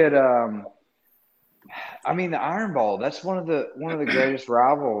you look at, the Iron Bowl. That's one of the greatest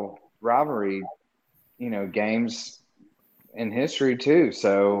rivalry, games in history too.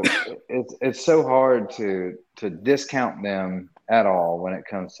 So it's so hard to discount them at all when it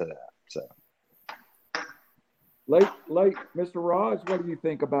comes to that. So. Late, Mr. Raj, what do you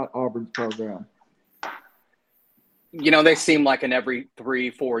think about Auburn's program? They seem like an every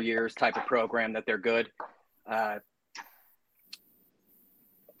 3-4 years type of program that they're good.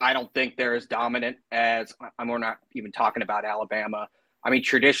 I don't think they're as dominant as we're not even talking about Alabama.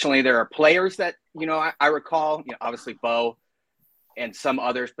 Traditionally there are players that, I recall, obviously Bo and some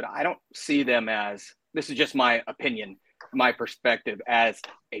others, but I don't see them as, this is just my opinion, my perspective, as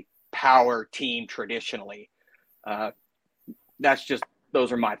a power team traditionally.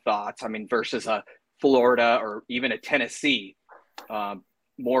 Those are my thoughts. Versus a Florida or even a Tennessee,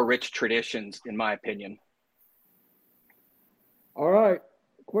 more rich traditions, in my opinion. All right.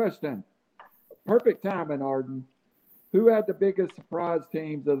 Question. Perfect timing, Arden. Who had the biggest surprise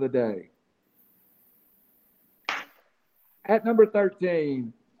teams of the day? At number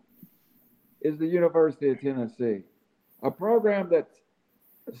 13 is the University of Tennessee, a program that's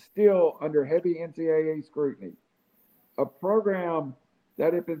still under heavy NCAA scrutiny, a program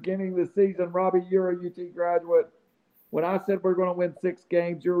that at the beginning of the season, Robbie, you're a UT graduate. When I said we're going to win 6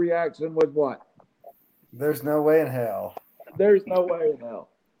 games, your reaction was what? There's no way in hell. There's no way in hell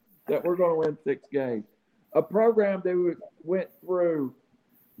that we're going to win 6 games. A program that went through,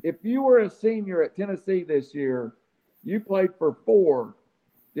 if you were a senior at Tennessee this year, You played for 4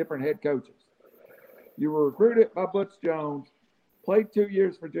 different head coaches. You were recruited by Butch Jones, played 2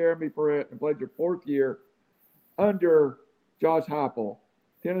 years for Jeremy Pruitt, and played your 4th year under Josh Heupel.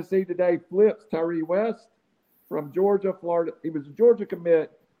 Tennessee today flips Tyree West from Georgia, Florida. He was a Georgia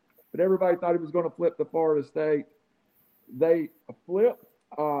commit, but everybody thought he was going to flip to Florida State. They flipped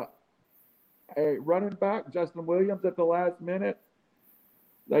a running back, Justin Williams, at the last minute.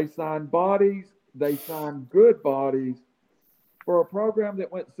 They signed bodies. They signed good bodies for a program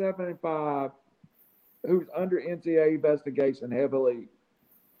that went 7-5, who's under NCAA investigation heavily.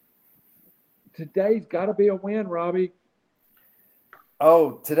 Today's got to be a win, Robbie.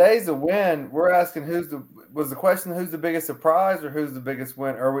 Oh, today's a win. We're asking was the question who's the biggest surprise or who's the biggest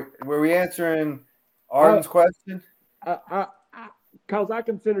win? Were we answering Arden's question? Because I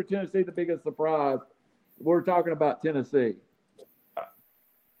consider Tennessee the biggest surprise. We're talking about Tennessee.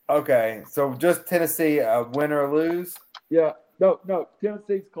 Okay, so just Tennessee, win or lose? Yeah, no,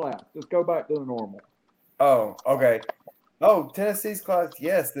 Tennessee's class. Just go back to the normal. Oh, okay. Oh, Tennessee's class.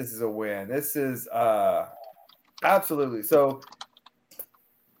 Yes, this is a win. This is absolutely. So,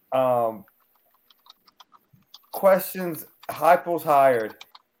 questions. Heupel's hired.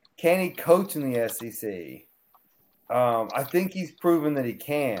 Can he coach in the SEC? I think he's proven that he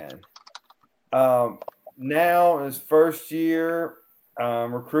can. Now in his first year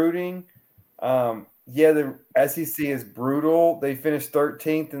recruiting, the SEC is brutal. They finished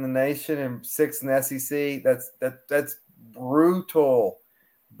 13th in the nation and 6th in the SEC. That's brutal.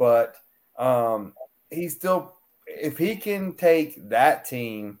 But he's still, if he can take that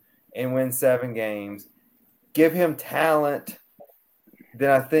team and win 7 games, give him talent,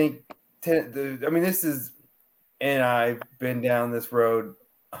 then I think this is, and I've been down this road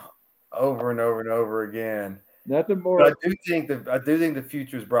over and over and over again. Nothing more. But I do think the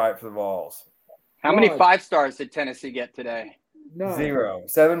future is bright for the Vols. How many 5-stars did Tennessee get today? None. 0.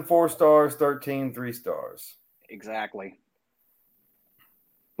 7 4-stars, 13 3-stars. Exactly.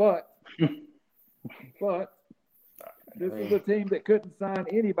 But this is a team that couldn't sign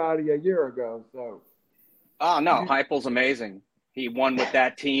anybody a year ago. So. Oh no, Heupel's amazing. He won with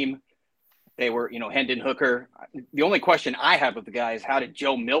that team. They were, Hendon Hooker. The only question I have with the guy is how did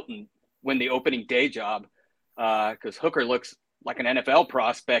Joe Milton win the opening day job? Because Hooker looks like an NFL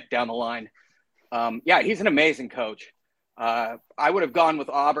prospect down the line. He's an amazing coach. I would have gone with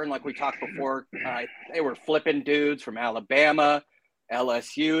Auburn like we talked before. They were flipping dudes from Alabama,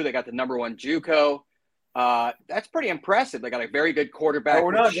 LSU. They got the number 1 JUCO. That's pretty impressive. They got a very good quarterback.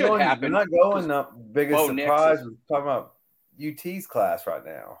 We're not going the biggest surprise. We're talking about UT's class right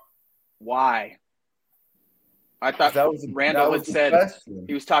now. Why? I thought Randall had said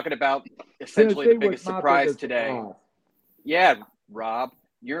he was talking about essentially the biggest surprise today. Yeah, Rob,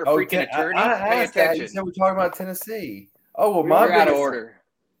 you're a freaking attorney. Pay attention. You said we're talking about Tennessee. Oh well, we're out of order.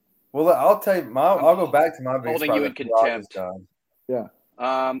 Well, I'll tell you. I'll go back to my biggest holding you in contempt. Yeah.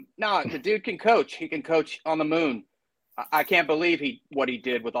 No, the dude can coach. He can coach on the moon. I can't believe what he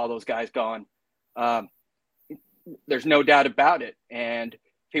did with all those guys gone. There's no doubt about it. And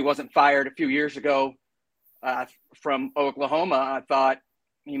if he wasn't fired a few years ago from Oklahoma, I thought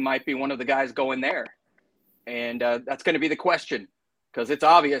he might be one of the guys going there. And that's going to be the question because it's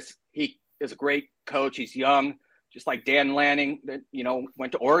obvious he is a great coach. He's young, just like Dan Lanning that,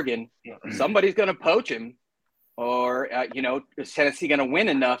 went to Oregon. Somebody's going to poach him. Or, is Tennessee going to win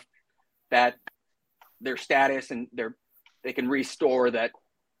enough that their status and they can restore that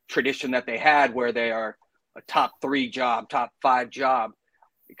tradition that they had where they are a top 3 job, top 5 job,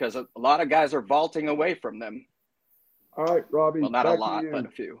 because a lot of guys are vaulting away from them. All right, Robbie. Well, not a lot, but a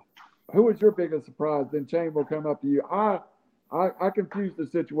few. Who was your biggest surprise? Then Shane will come up to you. I confused the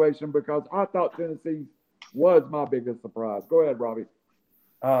situation because I thought Tennessee was my biggest surprise. Go ahead, Robbie.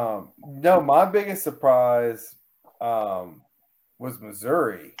 No, my biggest surprise was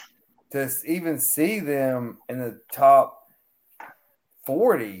Missouri. To even see them in the top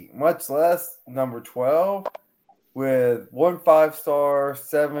 40, much less number 12, with 1 5-star,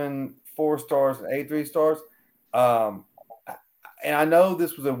 7 4-stars, and 8 3-stars. And I know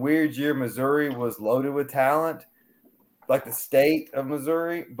this was a weird year. Missouri was loaded with talent, like the state of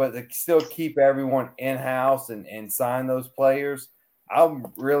Missouri, but they still keep everyone in-house and sign those players.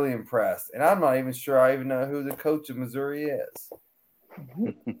 I'm really impressed. And I'm not even sure I even know who the coach of Missouri is.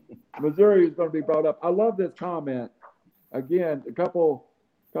 Missouri is going to be brought up. I love this comment. Again, a couple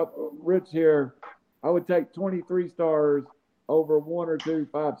Rich here. I would take 23 stars over 1 or 2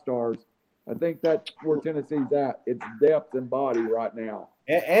 5-stars. I think that's where Tennessee's at. It's depth and body right now.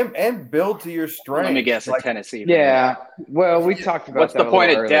 And build to your strength. Let me guess, Tennessee. Yeah. Well, we talked about what's that the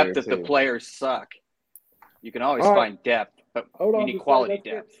point of depth if the players suck? You can always All right. find depth, but Hold you on need just a quality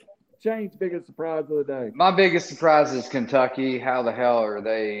second. Let's depth. Shane's biggest surprise of the day. My biggest surprise is Kentucky. How the hell are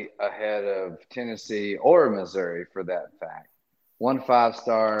they ahead of Tennessee or Missouri for that fact? 1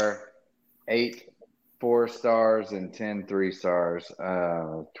 5-star, 8 4-stars, and 10 3-stars.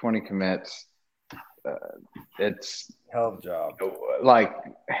 20 commits. It's Hell of a job. like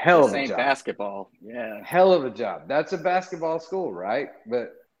hell of This a ain't job. basketball. Yeah. Hell of a job. That's a basketball school, right?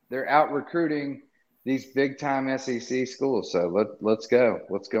 But they're out recruiting these big time SEC schools. So let's go.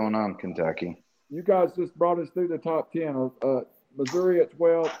 What's going on, Kentucky? You guys just brought us through the top 10. Missouri at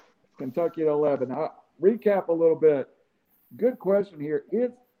 12, Kentucky at 11. Recap a little bit. Good question here.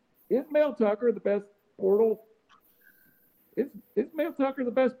 Is Mel Tucker the best portal? Is Mel Tucker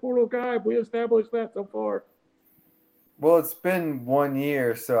the best portal guy? Have we established that so far? Well, it's been 1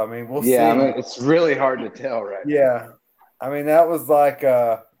 year, so I mean, we'll see. Yeah, I mean, it's really hard to tell right now. Yeah. I mean, that was like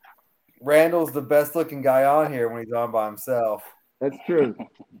Randall's the best looking guy on here when he's on by himself. That's true.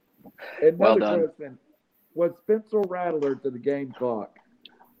 Another Well done. question. Was Spencer Rattler to the game clock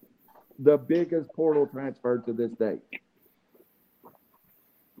the biggest portal transfer to this date?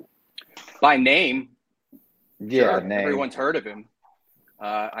 By name, Yeah, sure, name. everyone's heard of him.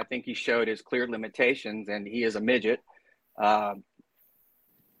 I think he showed his clear limitations, and he is a midget. I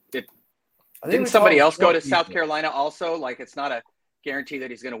think Didn't we somebody talked else go to before. South Carolina also? Like, it's not a guarantee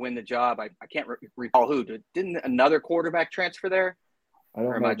that he's going to win the job. I can't recall who. Didn't another quarterback transfer there? I don't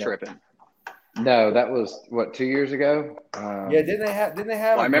Or am know I that. tripping? No, that was what, 2 years ago? Yeah, didn't they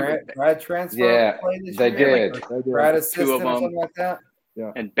have Well, I a remember- grad transfer Yeah, play this they year? did. Like They a did. grad Two assistant of or them. something like that?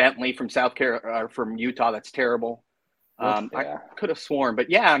 And Bentley from from Utah. That's terrible. Yeah. I could have sworn, but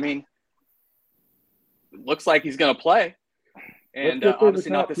yeah, I mean, it looks like he's going to play, and Let's get through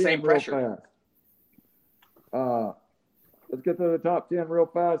obviously not top the 10 same real pressure. fast. Let's get to the top 10 real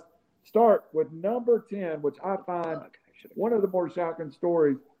fast. Start with number 10, which I find one of the more shocking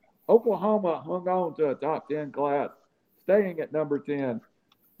stories. Oklahoma hung on to a top 10 class, staying at number 10.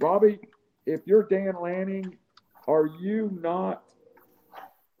 Robbie, if you're Dan Lanning, are you not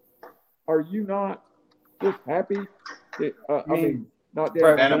just happy? I mean, not Dan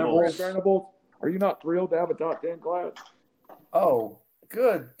Brent Venables. Venables. Are you not thrilled to have a top 10 class? Oh,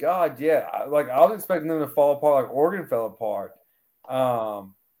 good God, yeah. I was expecting them to fall apart like Oregon fell apart.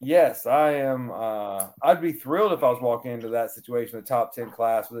 Yes, I am. I'd be thrilled if I was walking into that situation, the top 10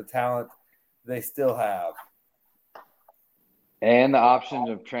 class, with the talent they still have. And the option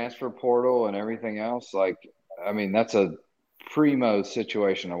of transfer portal and everything else. Like, I mean, that's a primo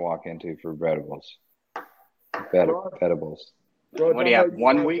situation to walk into for Venables. Venables. George, What do you I know have,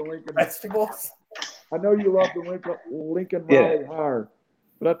 1 love week? the Lincoln- Vegetables? I know you love the Lincoln Yeah. Riley hire,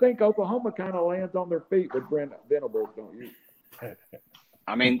 but I think Oklahoma kind of lands on their feet with Brent Venables, don't you?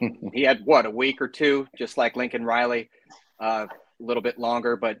 I mean, he had a week or two, just like Lincoln Riley, a little bit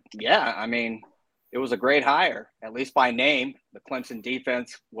longer. But yeah, I mean, it was a great hire, at least by name. The Clemson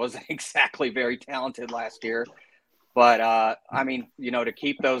defense wasn't exactly very talented last year. But, I mean, to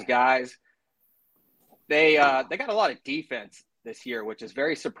keep those guys, they got a lot of defense this year, which is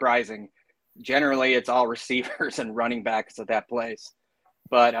very surprising. Generally, it's all receivers and running backs at that place.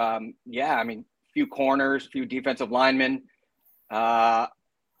 But, yeah, I mean, few corners, few defensive linemen.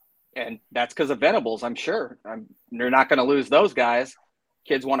 And that's because of Venables, I'm sure. They're not going to lose those guys.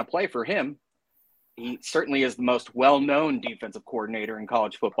 Kids want to play for him. He certainly is the most well-known defensive coordinator in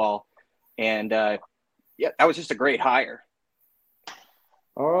college football. And, yeah, that was just a great hire.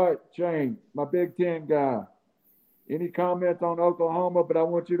 All right, Shane, my Big Ten guy. Any comments on Oklahoma? But I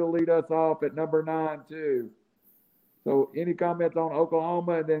want you to lead us off at number 9, too. So any comments on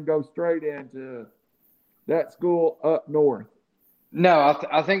Oklahoma, and then go straight into that school up north? No,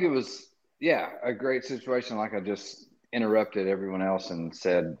 I think it was, a great situation. Like I just interrupted everyone else and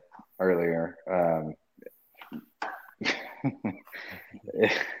said earlier.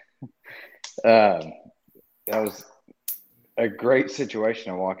 That was a great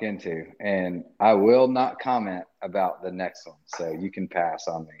situation to walk into, and I will not comment about the next one, so you can pass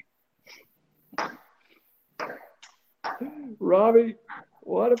on me. Robbie,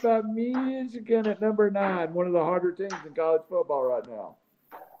 what about Michigan at number 9, one of the harder teams in college football right now?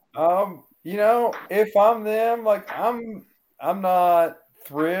 If I'm them, I'm not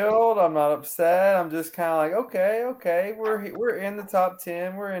thrilled. I'm not upset. I'm just kind of like, okay, we're in the top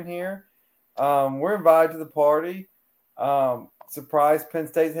 10. We're in here. We're invited to the party. Surprised Penn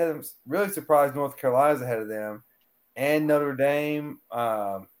State's ahead of them. Really surprised North Carolina's ahead of them, and Notre Dame.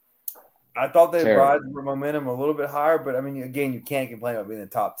 I thought they'd ride the momentum a little bit higher, but I mean, again, you can't complain about being in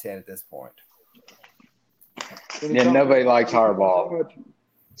the top 10 at this point. Yeah, nobody likes Harbaugh.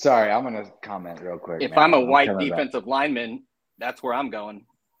 Sorry, I'm going to comment real quick. If man. I'm a I'm white coming back. defensive lineman, that's where I'm going.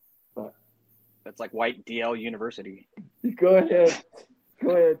 But That's like white DL University. go ahead.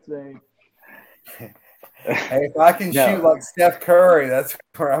 Go ahead, Shane. Hey, if I can No. shoot like Steph Curry, that's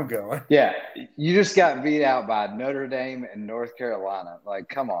where I'm going. Yeah, you just got beat out by Notre Dame and North Carolina. Like,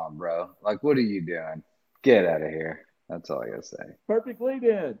 come on, bro. Like, what are you doing? Get out of here. That's all I got to say. Perfect lead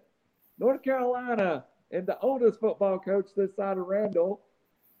in. North Carolina and the oldest football coach this side of Randall,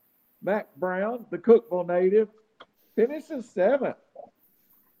 Mac Brown, the Cookville native, finishes 7th.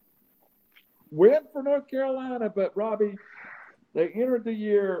 Win for North Carolina, but Robbie, they entered the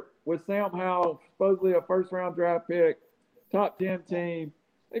year with Sam Howell, supposedly a first-round draft pick, top 10 team.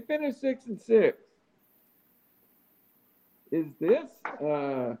 They finished 6-6. Is this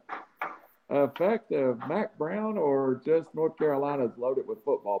effect of Mac Brown or just North Carolina's loaded with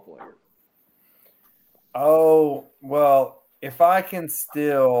football players? Oh, well, if I can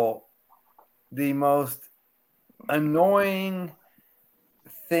steal the most annoying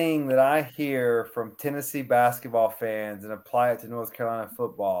thing that I hear from Tennessee basketball fans and apply it to North Carolina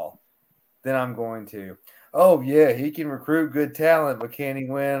football, then I'm going to. Oh, yeah, he can recruit good talent, but can he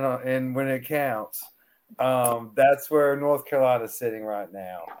win and when it counts? That's where North Carolina's sitting right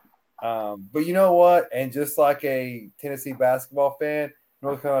now. But you know what? And just like a Tennessee basketball fan,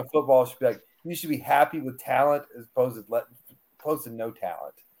 North Carolina football should be like, you should be happy with talent as opposed to no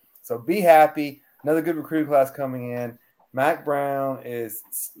talent. So be happy. Another good recruiting class coming in. Mac Brown is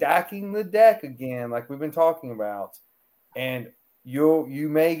stacking the deck again, like we've been talking about, and you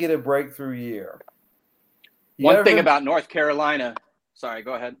may get a breakthrough year. One thing about North Carolina. Sorry,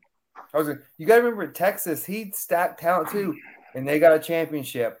 go ahead. You got to remember Texas. He stacked talent too, and they got a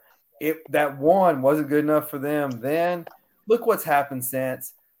championship. That one wasn't good enough for them then. Look what's happened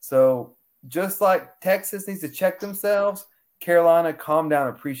since. So just like Texas needs to check themselves, Carolina, calm down,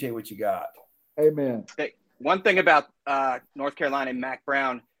 appreciate what you got. Amen. Okay. One thing about North Carolina and Mac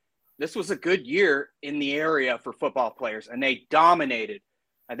Brown, this was a good year in the area for football players, and they dominated.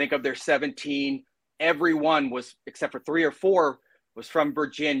 I think of their 17, everyone was, except for 3 or 4, was from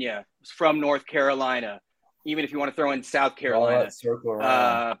Virginia, was from North Carolina. Even if you want to throw in South Carolina,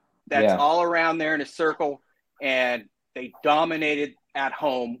 that's all around there in a circle, and they dominated at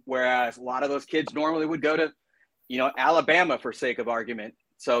home, whereas a lot of those kids normally would go to, Alabama for sake of argument.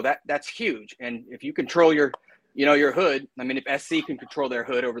 So that's huge. And if you control your hood, I mean, if SC can control their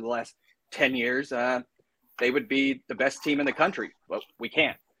hood over the last 10 years, they would be the best team in the country. But we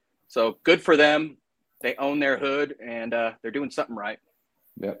can't. So good for them. They own their hood, and they're doing something right.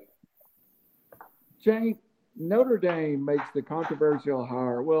 Yep. Shane, Notre Dame makes the controversial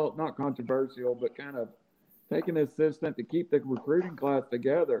hire. Well, not controversial, but kind of take an assistant to keep the recruiting class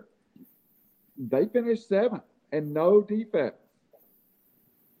together. They finished 7th and no defects.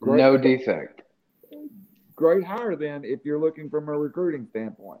 No defect. Great hire then if you're looking from a recruiting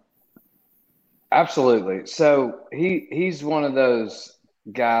standpoint. Absolutely. So he's one of those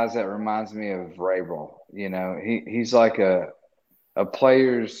guys that reminds me of Vrabel. He's like a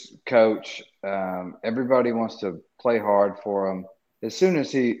player's coach. Everybody wants to play hard for him. As soon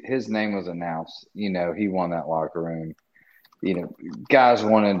as his name was announced, he won that locker room. Guys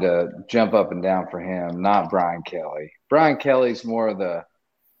wanted to jump up and down for him, not Brian Kelly. Brian Kelly's more of the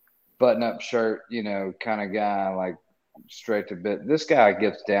button-up shirt, kind of guy, like straight to bit. This guy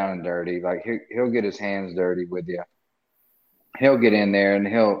gets down and dirty. Like he'll get his hands dirty with you. He'll get in there and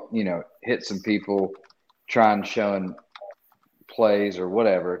he'll, hit some people, trying showing plays or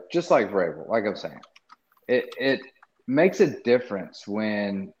whatever. Just like Vrabel, like I'm saying, it makes a difference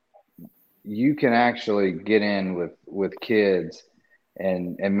when you can actually get in with kids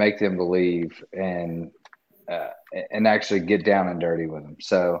and make them believe and actually get down and dirty with them.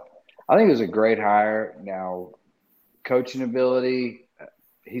 So I think it was a great hire. Now, coaching ability,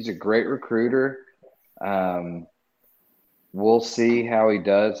 he's a great recruiter. We'll see how he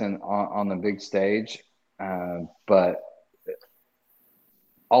does on the big stage. But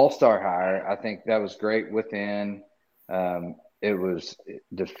all-star hire, I think that was great within. It was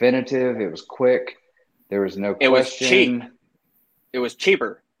definitive. It was quick. There was no question. It was cheap. It was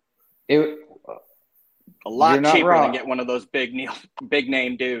cheaper. A lot cheaper than get one of those big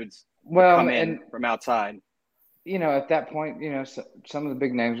name dudes come in from outside. At that point, some of the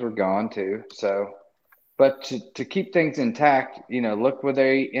big names were gone too. So, but to keep things intact, look where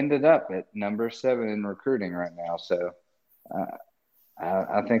they ended up at number 7 in recruiting right now. So,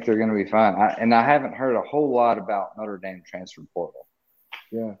 I think they're going to be fine. I haven't heard a whole lot about Notre Dame transfer portal.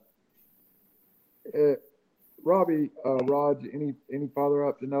 Yeah. Robbie, Raj, any follow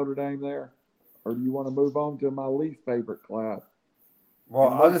up to Notre Dame there? Or do you want to move on to my least favorite class? Well,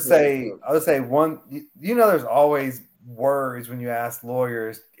 I'll just say one. There's always worries when you ask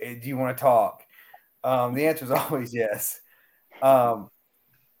lawyers, do you want to talk? The answer is always yes. So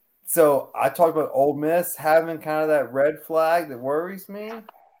I talked about Ole Miss having kind of that red flag that worries me.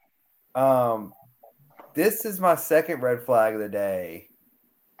 This is my second red flag of the day.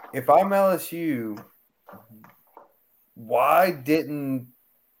 If I'm LSU, why didn't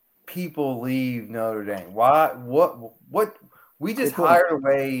people leave Notre Dame? Why? What? We just hired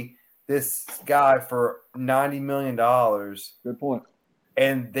away this guy for $90 million. Good point.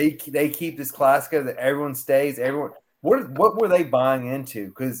 And they keep this class together that everyone stays. Everyone. What were they buying into?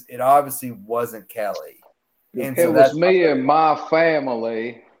 Because it obviously wasn't Kelly. And so it was me and my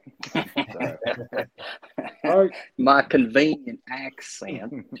family. All right. My convenient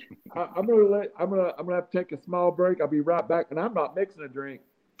accent. I'm gonna have to take a small break. I'll be right back, and I'm not mixing a drink.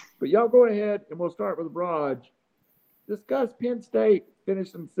 But y'all go ahead, and we'll start with Raj. Discuss Penn State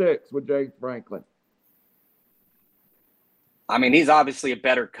finishing 6th with James Franklin. I mean, he's obviously a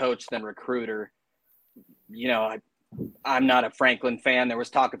better coach than recruiter. I'm not a Franklin fan. There was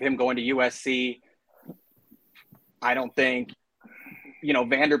talk of him going to USC. I don't think,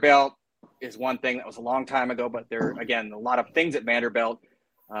 Vanderbilt is one thing that was a long time ago, but there, again, a lot of things at Vanderbilt,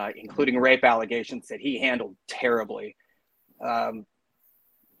 including rape allegations that he handled terribly.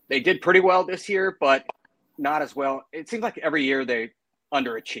 They did pretty well this year, but not as well. It seems like every year they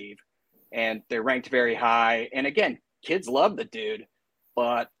underachieve, and they're ranked very high. And again, kids love the dude,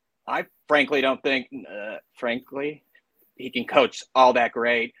 but I frankly don't think, he can coach all that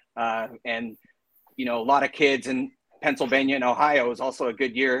great. And, a lot of kids in Pennsylvania and Ohio is also a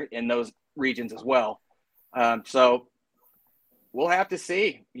good year in those regions as well. So we'll have to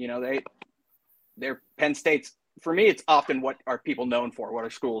see. They're Penn State's, for me, it's often what are people known for, what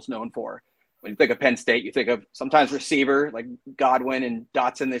are schools known for. When you think of Penn State, you think of sometimes receiver like Godwin and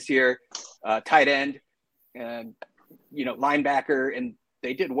Dotson this year, tight end, and linebacker, and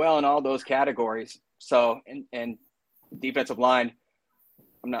they did well in all those categories. So and defensive line,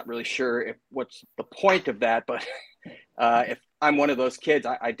 I'm not really sure what's the point of that, but if I'm one of those kids,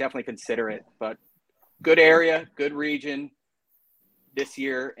 I definitely consider it. But good area, good region this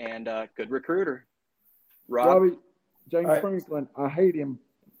year, and good recruiter. Robbie, James Franklin, I hate him.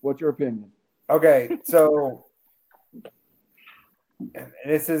 What's your opinion? Okay, so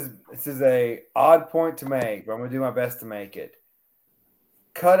this is a odd point to make, but I'm going to do my best to make it.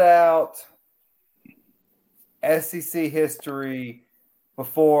 Cut out SEC history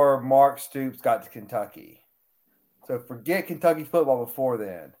before Mark Stoops got to Kentucky. So forget Kentucky football before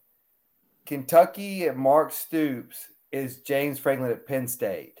then. Kentucky at Mark Stoops is James Franklin at Penn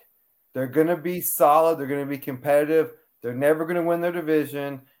State. They're going to be solid. They're going to be competitive. They're never going to win their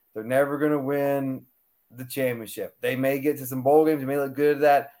division. They're never going to win the championship. They may get to some bowl games. They may look good at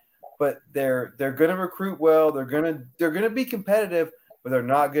that, but they're going to recruit well. They're going to be competitive, but they're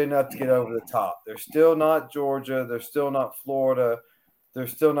not good enough to get over the top. They're still not Georgia. They're still not Florida. They're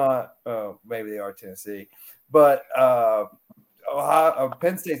still not maybe they are Tennessee. But Penn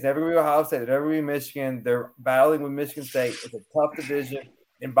State's never going to be Ohio State. They're never going to be Michigan. They're battling with Michigan State. It's a tough division.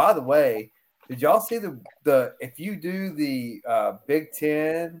 And by the way, did y'all see the if you do the Big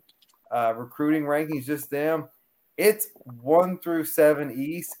Ten recruiting rankings, just them, it's 1 through 7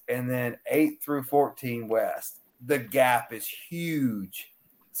 East and then 8 through 14 West. The gap is huge.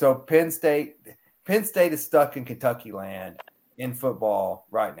 So Penn State is stuck in Kentucky land in football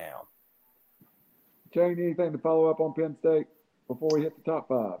right now. Shane, anything to follow up on Penn State before we hit the top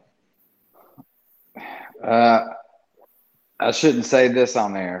 5? I shouldn't say this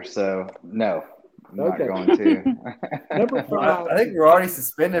on air, so no, I'm not going to. Number 5. I think we're already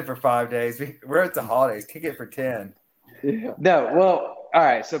suspended for 5 days. We're at the holidays. Kick it for 10. Yeah. No, well, all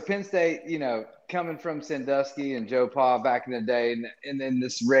right. So Penn State, coming from Sandusky and Joe Pa back in the day, and then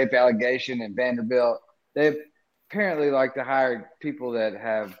this rape allegation in Vanderbilt, they apparently like to hire people that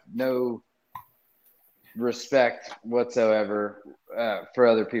have no respect whatsoever for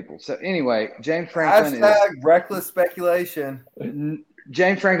other people. So anyway, James Franklin is reckless speculation.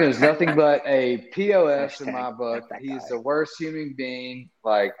 James Franklin is nothing but a POS in my book. He's the worst human being.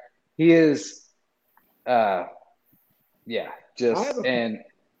 Like he is, I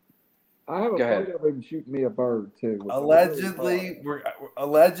have a photo of him shooting me a bird too. Allegedly,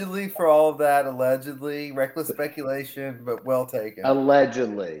 allegedly for all of that. Allegedly, reckless speculation, but well taken.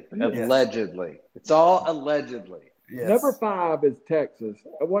 Allegedly, it's all allegedly. Yes. Number 5 is Texas.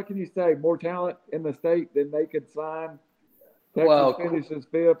 What can you say? More talent in the state than they could sign. Texas finishes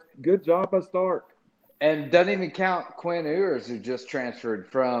 5th. Good job by Stark. And doesn't even count Quinn Ewers, who just transferred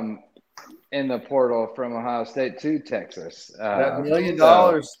from in the portal from Ohio State to Texas. That $1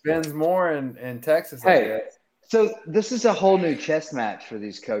 million spends more in Texas, I guess. So this is a whole new chess match for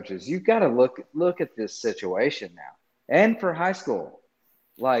these coaches. You've got to look at this situation now, and for high school,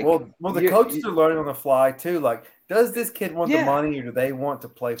 like the coaches are learning on the fly too. Like, does this kid want the money, or do they want to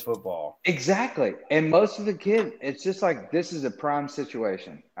play football? Exactly. And most of the kids, it's just like this is a prime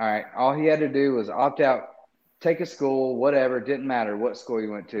situation. All right, all he had to do was opt out, take a school, whatever. Didn't matter what school he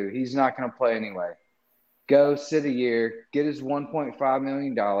went to. He's not going to play anyway. Go sit a year, get his $1.5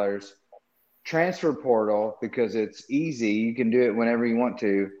 million. Transfer portal because it's easy. You can do it whenever you want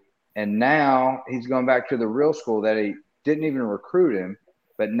to. And now he's going back to the real school that he didn't even recruit him,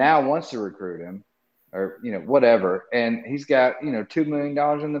 but now wants to recruit him or, whatever. And he's got, $2 million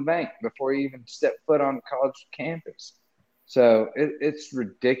in the bank before he even stepped foot on college campus. So it's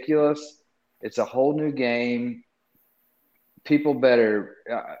ridiculous. It's a whole new game. People better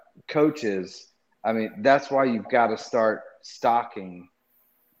coaches. I mean, that's why you've got to start stocking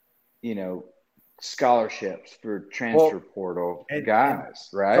scholarships for transfer portal guys,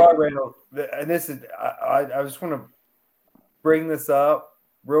 right? Sorry, Randall. And this is, I just want to bring this up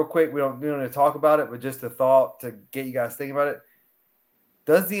real quick. We don't need to talk about it, but just a thought to get you guys thinking about it.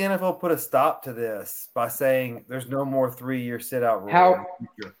 Does the NFL put a stop to this by saying there's no more 3-year sit-out rule?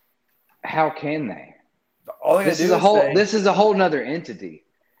 How can they? All they this is a whole nother entity.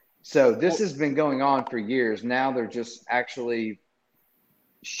 So this has been going on for years. Now they're just actually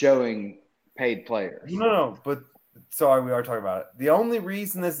showing paid players. No, but sorry, we are talking about it. The only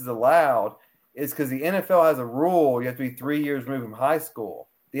reason this is allowed is because the NFL has a rule. You have to be 3 years removed from high school.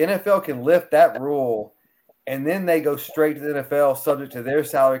 The NFL can lift that rule, and then they go straight to the NFL, subject to their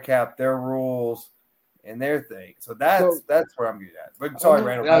salary cap, their rules, and their thing. So that's where I'm good at. But sorry,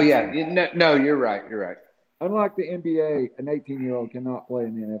 Randall. Oh yeah, no, you're right. You're right. Unlike the NBA, an 18-year-old cannot play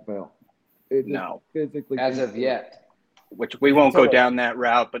in the NFL. No, physically, as of yet. Which we won't go down that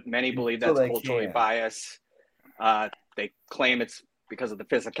route, but many believe that's culturally biased. They claim it's because of the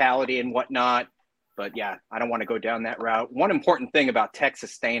physicality and whatnot. But, yeah, I don't want to go down that route. One important thing about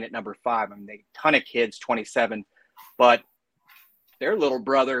Texas staying at number 5, I mean, they ton of kids, 27, but their little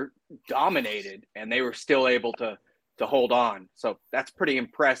brother dominated, and they were still able to hold on. So that's pretty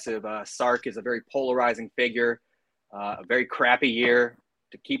impressive. Sark is a very polarizing figure, a very crappy year.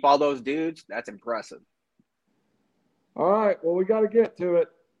 To keep all those dudes, that's impressive. All right, well, we got to get to it.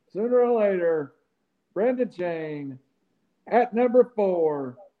 Sooner or later, Brandon Chain at number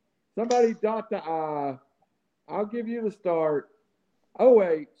 4. Somebody dot the I. I'll give you the start.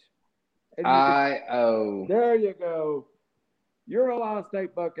 OH. I-O. There you go. Your Ohio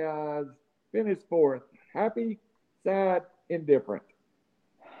State Buckeyes finished 4th. Happy, sad, indifferent.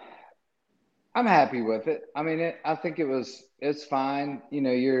 I'm happy with it. I mean, I think it's fine.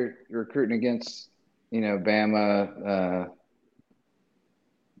 You're recruiting against Bama,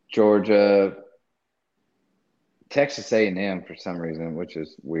 Georgia, Texas A&M for some reason, which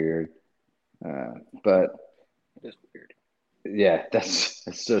is weird. But it is weird. Yeah,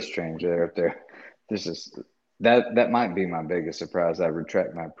 it's so strange. They're up there. That might be my biggest surprise. I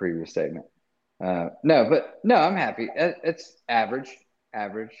retract my previous statement. No, I'm happy. It's average. I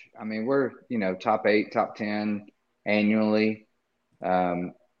mean, we're top 8, top 10 annually.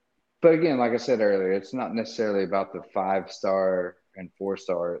 But again, like I said earlier, it's not necessarily about the 5-star and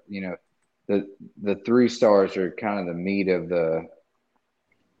 4-star. The 3 stars are kind of the meat of the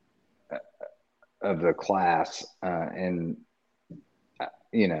class, and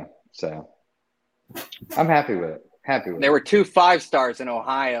so I'm happy with it. There were 2 5-stars in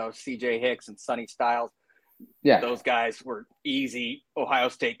Ohio, C.J. Hicks and Sonny Styles. Yeah, those guys were easy Ohio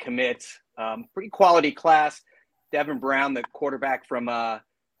State commits. Pretty quality class. Devin Brown, the quarterback from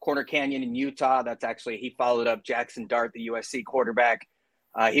Corner Canyon in Utah. That's actually, he followed up Jackson Dart, the USC quarterback.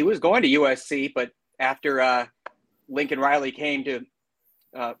 He was going to USC, but after Lincoln Riley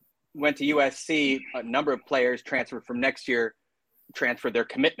went to USC, a number of players transferred from next year, transferred their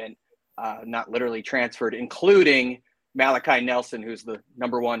commitment, not literally transferred, including Malachi Nelson, who's the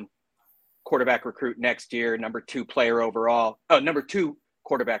number 1 quarterback recruit next year, number 2 player overall. Number 2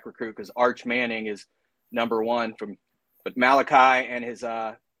 quarterback recruit, because Arch Manning is number 1 but Malachi and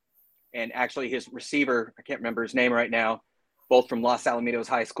and actually his receiver, I can't remember his name right now, both from Los Alamitos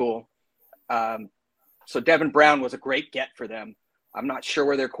High School. So Devin Brown was a great get for them. I'm not sure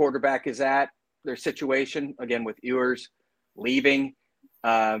where their quarterback is at, their situation, again, with Ewers leaving.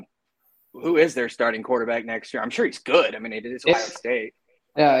 Who is their starting quarterback next year? I'm sure he's good. I mean, it is Ohio State.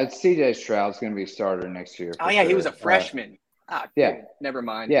 Yeah, it's C.J. Stroud's going to be starter next year. Oh, yeah, sure. He was a freshman. Yeah. Never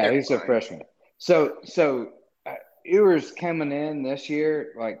mind. Yeah, he's a freshman. So Ewers coming in this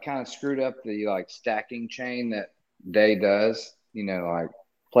year, like kind of screwed up the like stacking chain that Day does. Like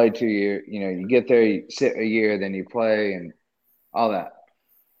play 2 years. You get there, you sit a year, then you play, and all that.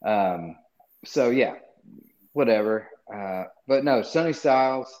 So yeah, whatever. But no, Sonny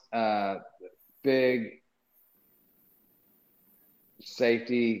Styles, big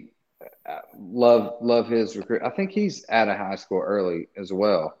safety. Love his recruit. I think he's out of high school early as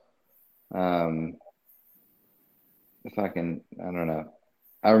well. If I don't know.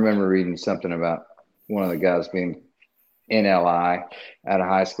 I remember reading something about one of the guys being NLI out of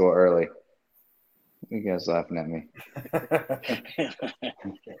high school early. You guys laughing at me?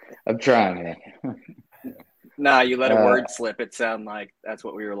 I'm trying here. Nah, you let a word slip. It sounded like that's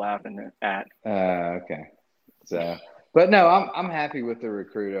what we were laughing at. Okay. So, but no, I'm happy with the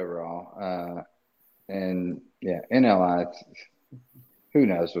recruit overall. And yeah, NLI. Who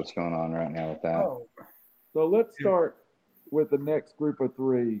knows what's going on right now with that? So let's start with the next group of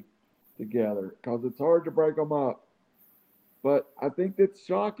 3 together because it's hard to break them up. But I think it's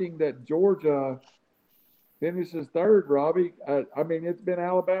shocking that Georgia finishes 3rd, Robbie. I mean, it's been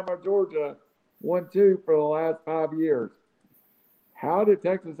Alabama, Georgia, 1-2 for the last 5 years. How did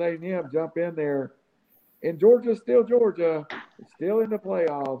Texas A&M jump in there? And Georgia's still Georgia, still in the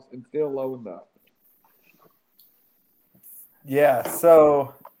playoffs, and still loading up. Yeah,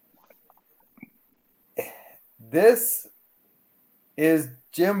 so this is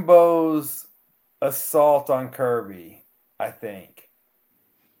Jimbo's assault on Kirby, I think.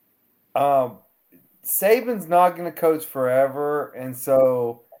 Saban's not going to coach forever, and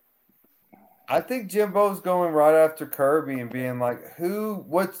so I think Jimbo's going right after Kirby and being like,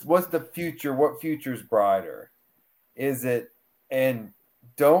 what's the future? What future's brighter? Is it? And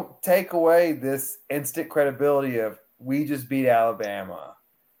don't take away this instant credibility of we just beat Alabama.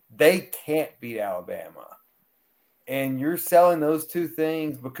 They can't beat Alabama. And you're selling those 2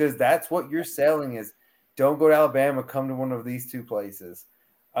 things because that's what you're selling is don't go to Alabama, come to one of these 2 places.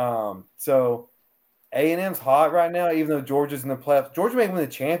 So A&M's hot right now, even though Georgia's in the playoffs. Georgia may win the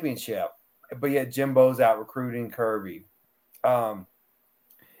championship, but yet Jimbo's out recruiting Kirby. And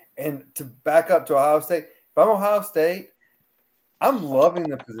to back up to Ohio State, if I'm Ohio State, I'm loving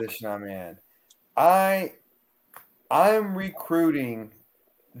the position I'm in. I'm recruiting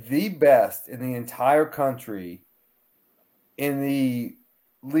the best in the entire country in the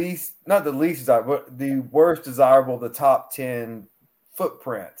least, not the least desirable, but the worst desirable, the top 10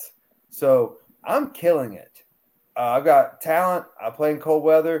 footprints. So I'm killing it. I've got talent. I play in cold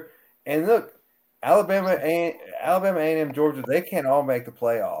weather. And look, Alabama, A&M, Georgia, they can't all make the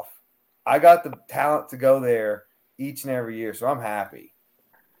playoff. I got the talent to go there each and every year, so I'm happy.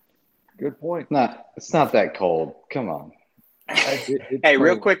 Good point. It's not that cold. Come on. Hey,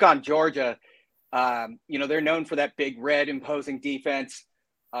 real quick on Georgia. They're known for that big red imposing defense.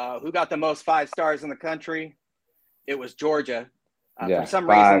 Who got the most 5 stars in the country? It was Georgia. For some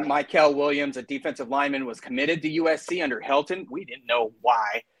reason, Michael Williams, a defensive lineman, was committed to USC under Helton. We didn't know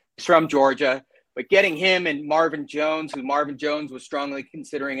why. He's from Georgia. But getting him and Marvin Jones, who Marvin Jones was strongly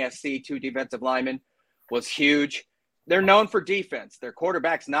considering SC, 2 defensive linemen, was huge. They're known for defense. Their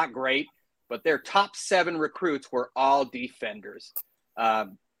quarterback's not great, but their top 7 recruits were all defenders. I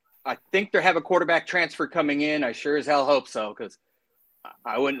think they have a quarterback transfer coming in. I sure as hell hope so because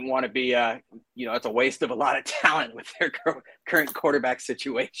I wouldn't want to be, it's a waste of a lot of talent with their current quarterback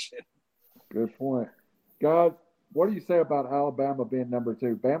situation. Good point. God, what do you say about Alabama being number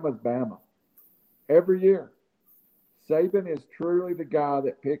 2? Bama's Bama. Every year. Saban is truly the guy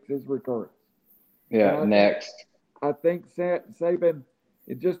that picks his recruits. Yeah, next. I think Saban,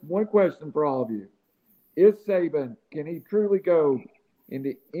 it's just one question for all of you. Is Saban, can he truly go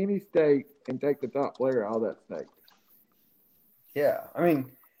into any state and take the top player out of that state? Yeah, I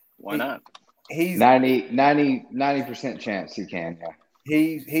mean, why not? He's 90% chance he can.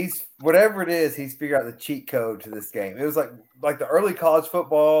 Yeah, he's whatever it is. He's figured out the cheat code to this game. It was like the early college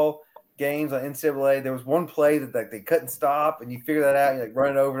football games on NCAA. There was one play that they couldn't stop, and you figure that out. You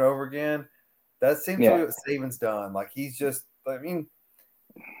run it over and over again. That seems to be what Saban's done. He's just. The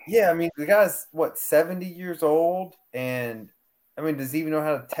guy's 70 years old, and does he even know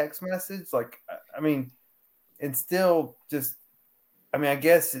how to text message? And still just. I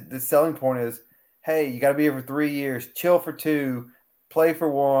guess the selling point is, hey, you got to be here for 3 years, chill for 2, play for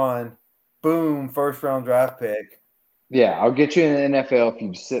 1, boom, first round draft pick. Yeah, I'll get you in the NFL if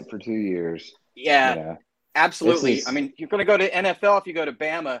you sit for 2 years. Yeah, absolutely. You're going to go to NFL if you go to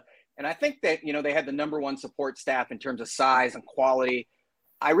Bama. And I think that, they had the number 1 support staff in terms of size and quality.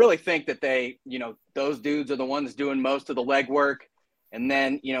 I really think that they, those dudes are the ones doing most of the legwork. And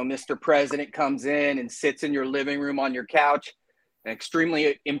then, Mr. President comes in and sits in your living room on your couch, an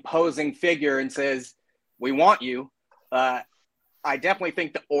extremely imposing figure, and says, "We want you." I definitely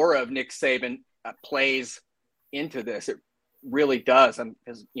think the aura of Nick Saban plays into this. It really does.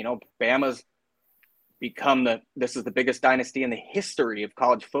 Because, Bama's become this is the biggest dynasty in the history of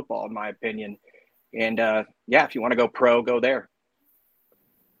college football, in my opinion. And if you want to go pro, go there.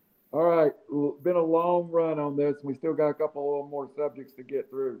 All right, been a long run on this. We still got a couple more subjects to get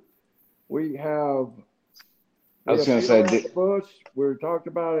through. We have. I was going to say, Bush. We talked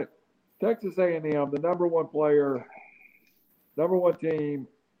about it. Texas A&M, the number one team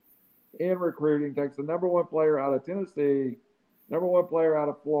in recruiting, takes the number one player out of Tennessee, number one player out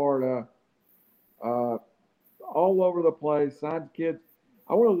of Florida, all over the place. Signs kids.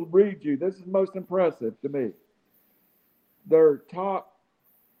 I want to read you. This is most impressive to me. Their top.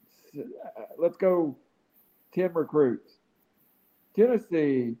 Let's go 10 recruits.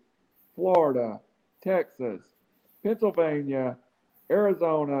 Tennessee, Florida, Texas, Pennsylvania,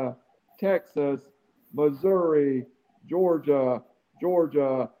 Arizona, Texas, Missouri, Georgia,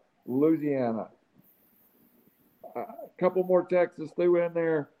 Louisiana. A couple more Texas threw in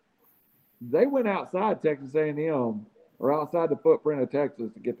there. They went outside Texas A&M or outside the footprint of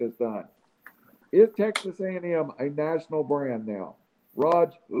Texas to get this done. Is Texas A&M a national brand now? Raj?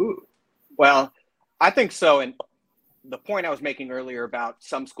 Ooh. Well, I think so. And the point I was making earlier about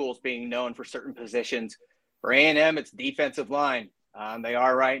some schools being known for certain positions, for A&M, it's defensive line. They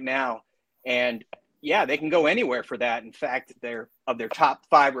are right now. And, they can go anywhere for that. In fact, of their top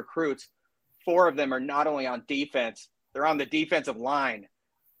 5 recruits, 4 of them are not only on defense, they're on the defensive line,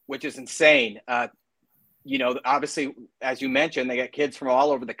 which is insane. Obviously, as you mentioned, they got kids from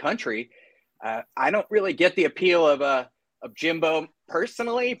all over the country. I don't really get the appeal of Jimbo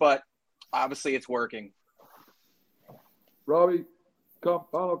personally, but obviously it's working. Robbie,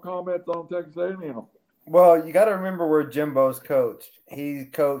 final comments on Texas A&M. Well, you got to remember where Jimbo's coached. He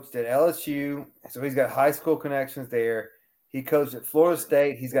coached at LSU, so he's got high school connections there. He coached at Florida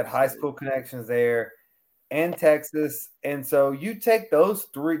State. He's got high school connections there, and Texas. And so you take those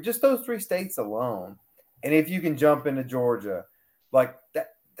 3 states alone, and if you can jump into Georgia, like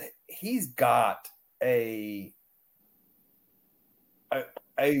that, he's got a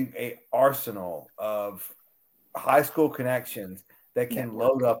arsenal of high school connections that can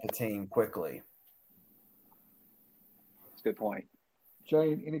load up a team quickly. That's a good point.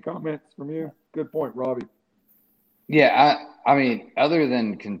 Shane, any comments from you? Good point, Robbie. Yeah, I mean, other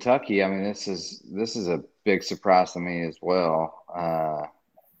than Kentucky, I mean, this is a big surprise to me as well. 4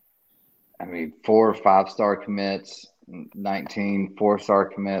 5-star commits, 19 4-star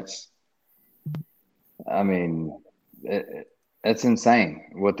commits. I mean, it's insane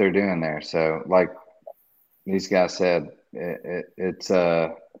what they're doing there. So, like these guys said, it's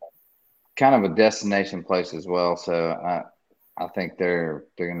kind of a destination place as well. So I think they're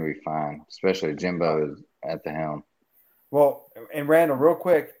going to be fine, especially Jimbo is at the helm. Well, and Randall, real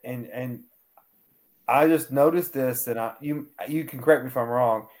quick, and I just noticed this, and you can correct me if I'm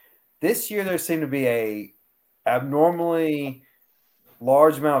wrong. This year there seemed to be a abnormally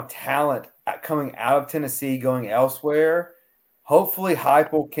large amount of talent coming out of Tennessee going elsewhere. Hopefully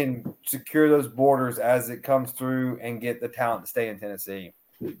Heupel can secure those borders as it comes through and get the talent to stay in Tennessee.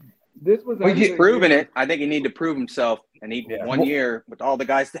 He's proven it. I think he needed to prove himself. And 1 year with all the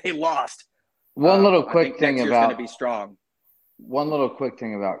guys they lost. One little quick thing about going to be strong. One little quick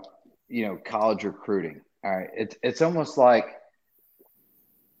thing about college recruiting. All right, it's almost like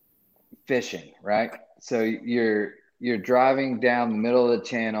fishing, right? So you're driving down the middle of the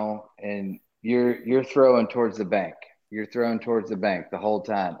channel and you're throwing towards the bank. You're throwing towards the bank the whole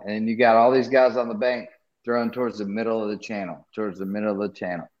time. And then you got all these guys on the bank throwing towards the middle of the channel,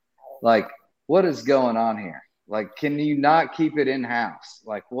 Like, what is going on here? Like, can you not keep it in-house?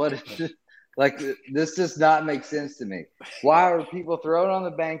 Like, what is this? Like, this does not make sense to me. Why are people throwing on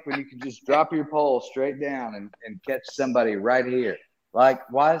the bank when you can just drop your pole straight down and catch somebody right here? Like,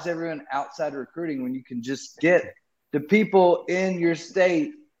 why is everyone outside recruiting when you can just get the people in your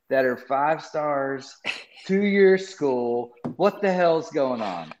state that are 5 stars to your school? What the hell's going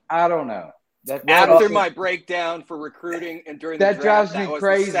on? I don't know. After my breakdown for recruiting and during the draft, drives me that was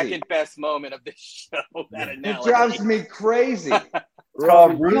crazy. The second best moment of this show. It drives me crazy.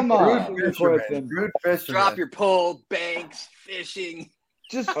 Come on. Rude fisherman. Drop your pole, banks, fishing.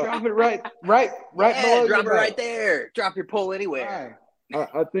 Just drop it right below. Drop it right there. Drop your pole anywhere.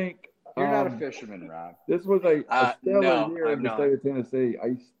 I think you're not a fisherman, Rob. This was a stellar year in the state of Tennessee.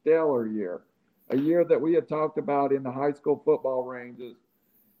 A stellar year. A year that we had talked about in the high school football ranges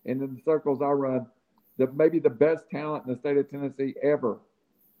and in the circles I run. maybe the best talent in the state of Tennessee ever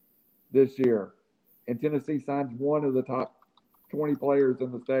this year. And Tennessee signs one of the top 20 players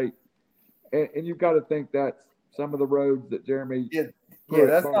in the state. And you've got to think that's some of the roads that Jeremy. Yeah,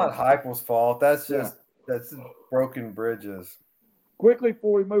 that's not Heupel's fault. That's just that's broken bridges. Quickly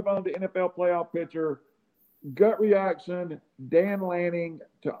before we move on to NFL playoff picture, gut reaction: Dan Lanning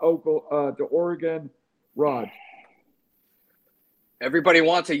to Oregon. Rod. Everybody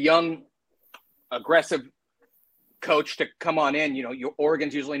wants a young, aggressive coach to come on in. You know,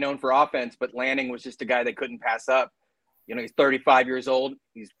 Oregon's usually known for offense, but Lanning was just a guy they couldn't pass up. You know, he's 35 years old.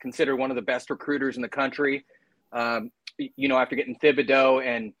 He's considered one of the best recruiters in the country. You know, after getting Thibodeau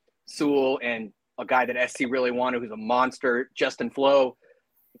and Sewell and a guy that SC really wanted, who's a monster, Justin Flo,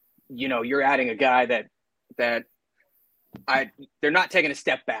 you know, you're adding a guy that they're not taking a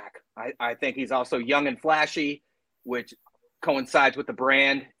step back. I think he's also young and flashy, which coincides with the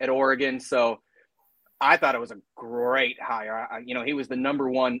brand at Oregon. So I thought it was a great hire. You know, he was the number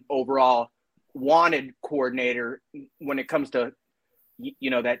one overall wanted coordinator when it comes to, you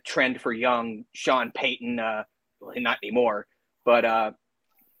know, that trend for young Sean Payton, well, not anymore, but I'm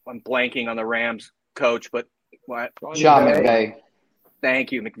blanking on the Rams coach, but what? Sean McVay.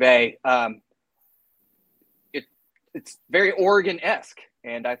 Thank you, McVay. It's very Oregon-esque,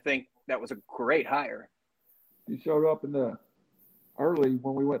 and I think that was a great hire. You showed up in the early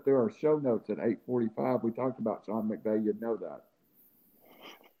when we went through our show notes at 8:45. We talked about Sean McVay. You'd know that.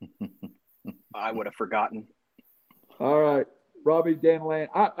 I would have forgotten. All right, Robbie, Dan Lanning.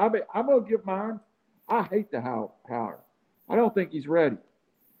 I'm going to give mine. I hate the hire. I don't think he's ready.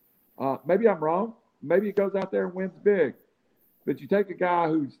 Maybe I'm wrong. Maybe he goes out there and wins big. But you take a guy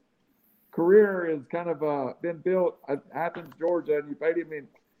whose career is kind of been built at Athens, Georgia, and you paid him in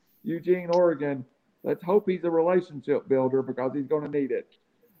Eugene, Oregon. Let's hope he's a relationship builder because he's going to need it.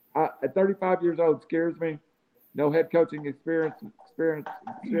 At 35 years old, scares me. No head coaching experience scares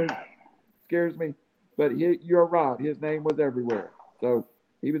me. But you're right. His name was everywhere. So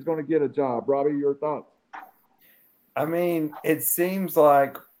he was going to get a job. Robbie, your thoughts? I mean, it seems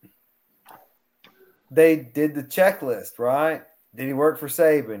like they did the checklist, right? Did he work for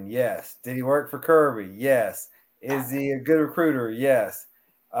Saban? Yes. Did he work for Kirby? Yes. Is he a good recruiter? Yes.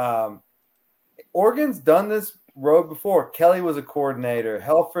 Oregon's done this road before. Kelly was a coordinator.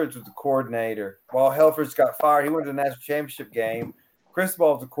 Helfrich was a coordinator. While Helfrich got fired, he went to the national championship game.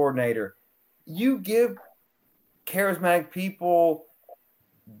 Cristobal was a coordinator. You give charismatic people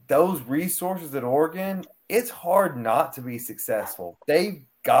those resources at Oregon, it's hard not to be successful. They've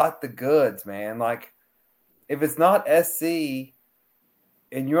got the goods, man. Like, if it's not SC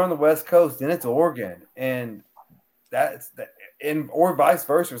and you're on the West Coast, then it's Oregon. And or vice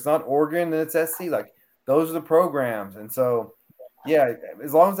versa. If it's not Oregon, then it's SC. Like, those are the programs. And so, yeah,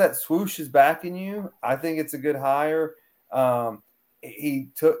 as long as that swoosh is backing you, I think it's a good hire. Hopefully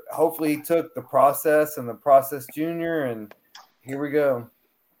he took the process and the process junior, and here we go.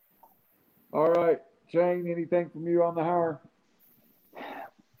 All right, Shane, anything from you on the hire?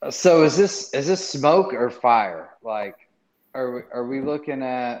 So is this smoke or fire? Like, are we looking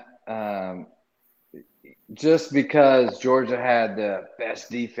at just because Georgia had the best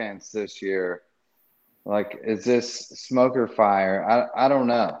defense this year? Like, is this smoke or fire? I don't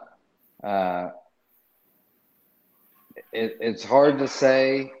know. It's hard to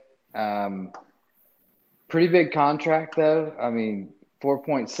say. Pretty big contract though. I mean,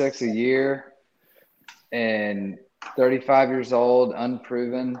 4.6 a year and 35 years old,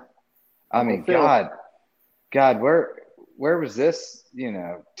 unproven. I mean, God, where was this,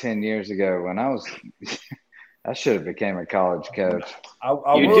 10 years ago when I should have became a college coach.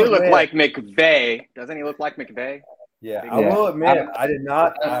 You do look like McVay. Doesn't he look like McVay? Yeah, I will admit I did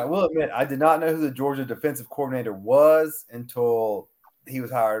not know who the Georgia defensive coordinator was until he was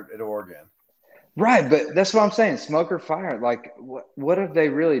hired at Oregon. Right, but that's what I'm saying. Smoke or fire? Like, what have they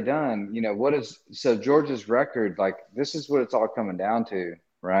really done? So Georgia's record? Like, this is what it's all coming down to,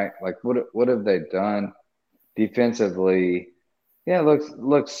 right? Like, what have they done defensively? Yeah,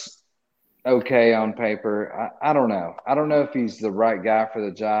 looks okay on paper. I don't know. I don't know if he's the right guy for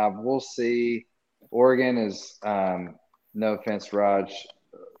the job. We'll see. Oregon is, no offense, Raj,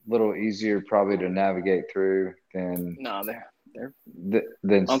 a little easier probably to navigate through than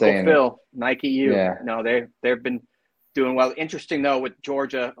than Uncle staying. Phil, Nike U. Yeah. No, they've been doing well. Interesting though, with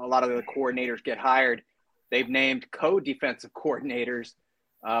Georgia, a lot of the coordinators get hired. They've named co-defensive coordinators,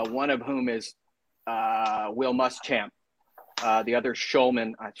 one of whom is Will Muschamp. The other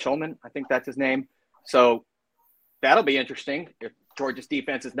Schulman, I think that's his name. So that'll be interesting. If Georgia's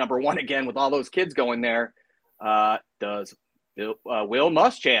defense is number one again with all those kids going there, does Will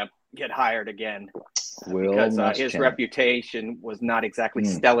Muschamp get hired again Will because his Muschamp. reputation was not exactly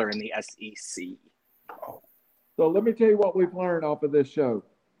stellar in the SEC. So let me tell you what we've learned off of this show.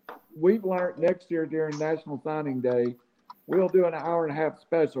 We've learned next year during National Signing Day, we'll do an hour and a half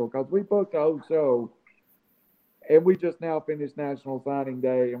special because we booked the whole show and we just now finished National Signing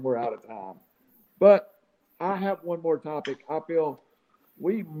Day and we're out of time. But I have one more topic I feel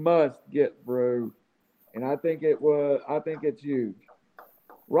we must get through, and I think it's huge.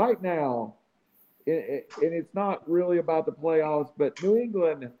 Right now, and it's not really about the playoffs, but New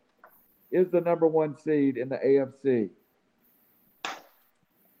England is the number one seed in the AFC,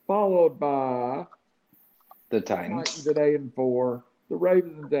 followed by The Titans. at 8-4, the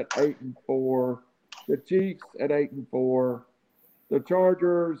Ravens at 8-4, the Chiefs at 8-4, the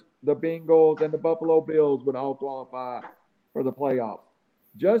Chargers, the Bengals, and the Buffalo Bills would all qualify for the playoffs.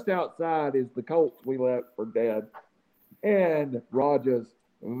 Just outside is the Colts we left for dead, and Rogers,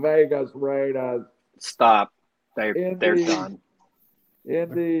 Vegas Raiders. Stop. They're done.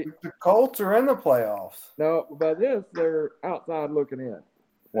 The Colts are in the playoffs. No, but they're outside looking in.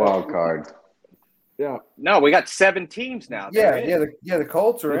 Wild card. Yeah. No, we got 7 teams now. The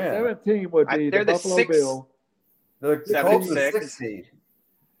Colts are The in. 17 would be they're the the Buffalo sixth. Bill. The Colts are the 7-6. 6th seed.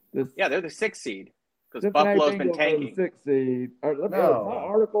 Yeah, they're the 6th seed because Cincinnati Buffalo's been Bengals are tanking. the 6th seed. No. My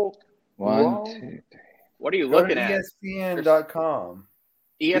article 1, wrong. 2, 3. What are you Go looking to at? ESPN.com.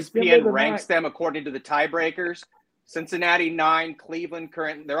 December ESPN the ranks 9th. them according to the tiebreakers. Cincinnati 9, Cleveland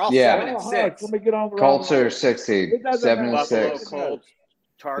current. They're all Yeah. 7 and Hush, 6. let me get on the Colts right are line. 6 seed. It doesn't 7 and matter. Buffalo, 6. Colts,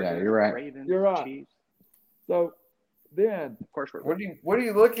 Chargers, Yeah, you're right. Ravens, You're right. Chiefs. So then Of course, we're. What are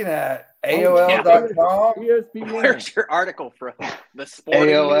you looking at? yeah. AOL.com? ESPN, Where's your article from? The Sporting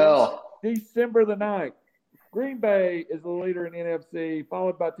AOL. December the 9th. Green Bay is the leader in NFC,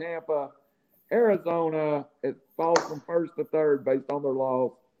 followed by Tampa. Arizona, it falls from first to third based on their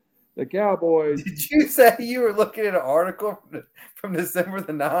loss. The Cowboys, Did you say you were looking at an article from December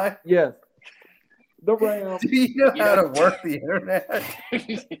the 9th? yes. The Rams, Do you know You how know- to work the internet?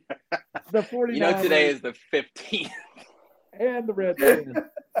 the 49ers, You know, today is the 15th. and the Redskins.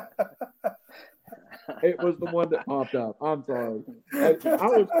 It was the one that popped up. I'm sorry. I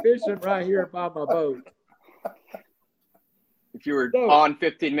was fishing right here by my boat. If you were No. on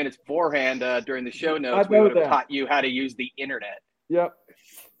 15 minutes beforehand during the show notes, we know would have that. taught you how to use the internet. Yep.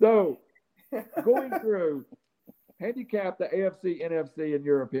 So, going through, handicap the AFC, NFC in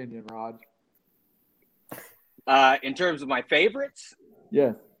your opinion, Raj. In terms of my favorites,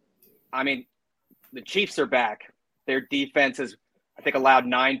 Yes. I mean, the Chiefs are back. Their defense has, I think, allowed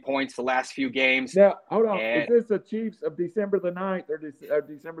 9 points the last few games. Now, hold on. And- Is this the Chiefs of December the 9th or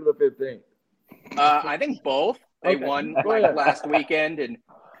December the 15th? I think both. They Okay. won Go ahead. last weekend, and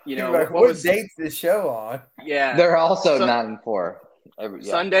What what was date's this show on? yeah. They're also So- 9-4.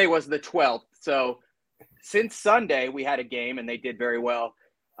 Sunday was the 12th. So since Sunday, we had a game and they did very well.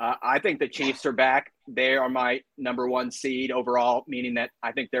 I think the Chiefs are back. They are my number one seed overall, meaning that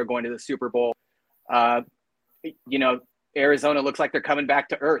I think they're going to the Super Bowl. Arizona looks like they're coming back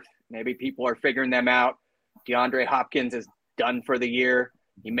to earth. Maybe people are figuring them out. DeAndre Hopkins is done for the year.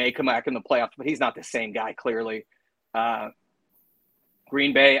 He may come back in the playoffs, but he's not the same guy, clearly.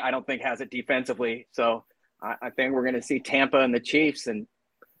 Green Bay, I don't think, has it defensively. So I think we're going to see Tampa and the Chiefs, and,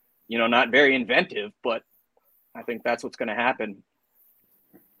 not very inventive, but I think that's what's going to happen.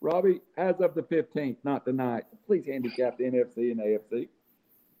 Robbie, as of the 15th, not tonight, please handicap the NFC and AFC.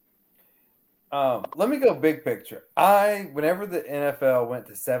 Let me go big picture. Whenever the NFL went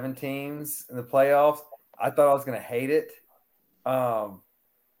to 7 teams in the playoffs, I thought I was going to hate it.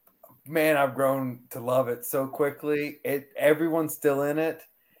 Man, I've grown to love it so quickly. Everyone's still in it,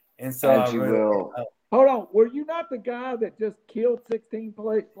 and so As you will. Hold on. Were you not the guy that just killed 16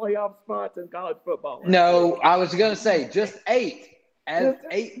 playoff spots in college football? No, I was going to say just 8. As Just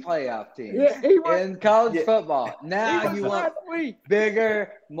 8 playoff teams Yeah, he was. in college Yeah. football. He Now was you want last week.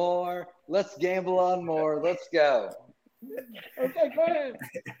 bigger, more. Let's gamble on more. Let's go. Okay, go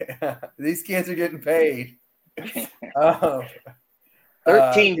ahead. These kids are getting paid.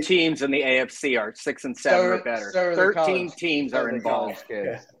 13 teams in the AFC are 6 and 7 or better. so are the 13 college- teams So are the involved college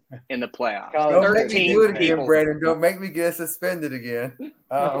kids. in the playoffs. College Don't make me 13 do it again, people. Brandon. Don't make me get suspended again.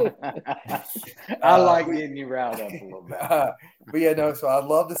 I like getting you riled up a little bit. But yeah, no. So I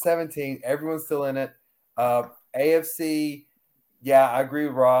love the 17. Everyone's still in it. AFC, yeah, I agree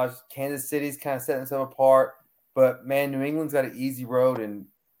with Raj. Kansas City's kind of setting themselves apart, but man, New England's got an easy road,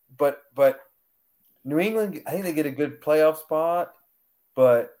 but New England, I think they get a good playoff spot,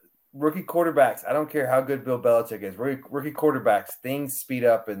 but rookie quarterbacks, I don't care how good Bill Belichick is. Rookie quarterbacks, things speed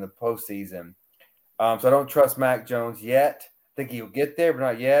up in the postseason. So I don't trust Mac Jones yet. I think he'll get there, but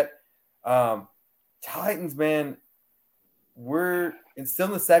not yet. Titans, man, it's still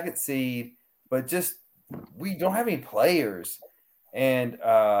in the second seed, but just we don't have any players. And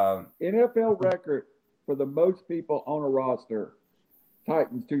NFL record for the most people on a roster,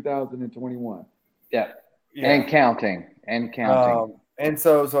 Titans 2021. Yeah. And counting. And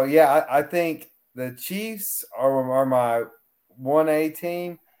so yeah, I think the Chiefs are my 1A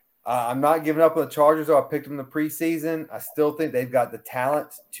team. I'm not giving up on the Chargers, though. I picked them in the preseason. I still think they've got the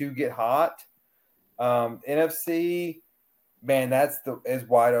talent to get hot. NFC, man, that's as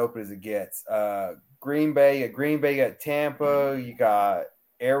wide open as it gets. Green Bay, you got Tampa, you got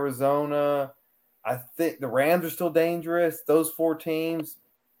Arizona. I think the Rams are still dangerous. Those 4 teams,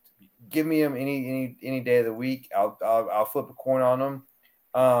 give me them any day of the week. I'll flip a coin on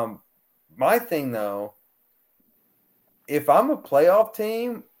them. My thing though, if I'm a playoff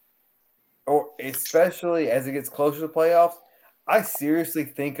team, or especially as it gets closer to playoffs, I seriously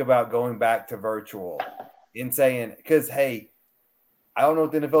think about going back to virtual and saying, because hey, I don't know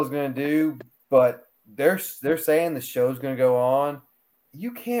what the NFL is going to do, but they're saying the show's going to go on.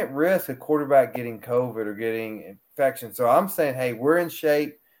 You can't risk a quarterback getting COVID or getting infection. So I'm saying, hey, we're in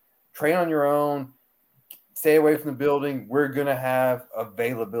shape. Train on your own. Stay away from the building. We're going to have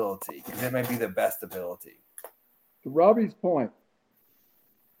availability because it may be the best ability. To Robbie's point,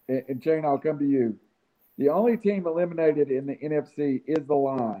 and Shane, I'll come to you. The only team eliminated in the NFC is the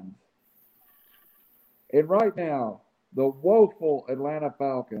Lions. And right now, the woeful Atlanta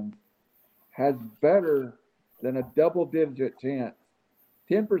Falcons has better than a double-digit chance,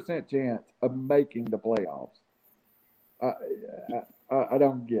 10% chance of making the playoffs. I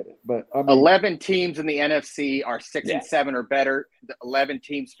don't get it, but I mean, 11 teams in the NFC are 6 and 7 or better. The 11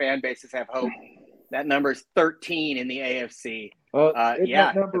 teams fan bases have hope. That number is 13 in the AFC.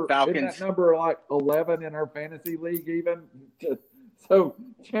 the Falcons. Isn't that number like 11 in our fantasy league even? So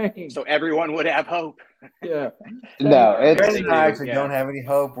change. So everyone would have hope. Yeah. No, Brandon and I actually don't have any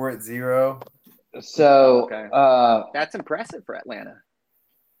hope. We're at 0. So that's impressive for Atlanta.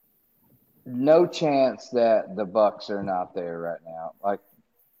 No chance that the Bucs are not there right now. Like,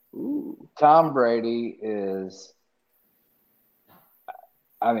 Tom Brady is.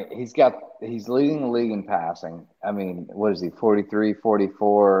 I mean, he's leading the league in passing. I mean, what is he, 43,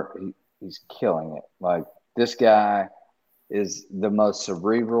 44? He's killing it. Like, this guy is the most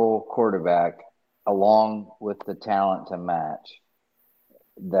cerebral quarterback along with the talent to match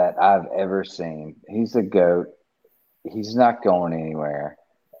that I've ever seen. He's a GOAT. He's not going anywhere.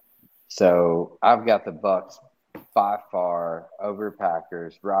 So I've got the Bucs by far over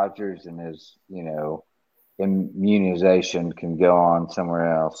Packers. Rodgers and his, immunization can go on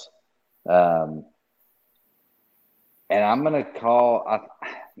somewhere else. And I'm going to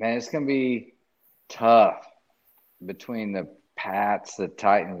it's going to be tough between the Pats, the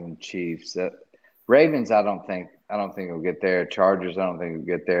Titans, and Chiefs. The Ravens, I don't think will get there. Chargers, I don't think will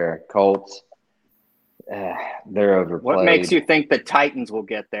get there. Colts, they're overplayed. What makes you think the Titans will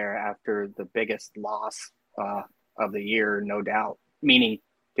get there after the biggest loss of the year, no doubt, meaning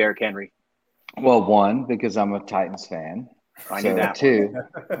Derrick Henry? Well, 1, because I'm a Titans fan. I knew that 2.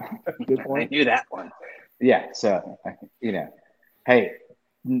 Good point. I knew that one. Yeah, so, hey,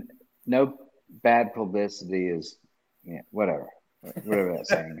 no bad publicity is, whatever that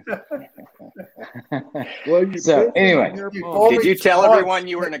saying is. Well, so, anyway. Did you tell everyone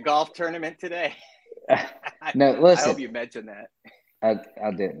you were in a golf tournament today? No, listen. I hope you mentioned that.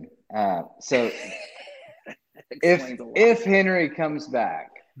 I didn't. So, if Henry comes back,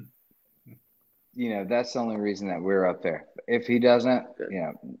 that's the only reason that we're up there. If he doesn't,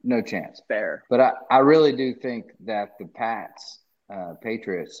 no chance. Fair. But I really do think that the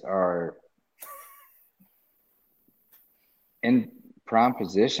Patriots are in prime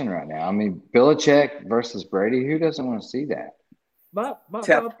position right now. I mean, Belichick versus Brady, who doesn't want to see that?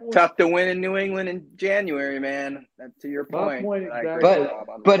 Tough to win in New England in January, man. To your point. Exactly.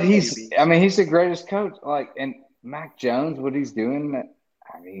 But he's the greatest coach. And Mac Jones, what he's doing,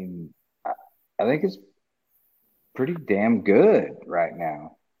 I think it's pretty damn good right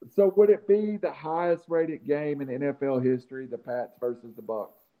now. So would it be the highest rated game in NFL history, the Pats versus the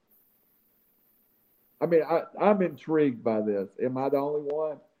Bucs? I mean, I'm intrigued by this. Am I the only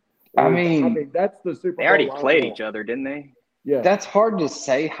one? I mean, that's the Super Bowl. They already played each other, didn't they? Yeah. That's hard to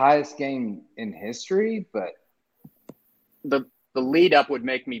say highest game in history, but the lead up would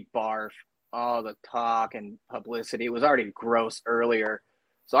make me barf. All the talk and publicity. It was already gross earlier.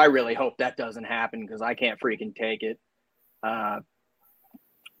 So I really hope that doesn't happen because I can't freaking take it.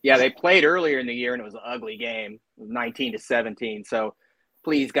 They played earlier in the year and it was an ugly game. It was 19-17. So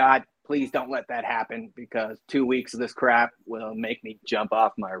please, God, please don't let that happen because 2 weeks of this crap will make me jump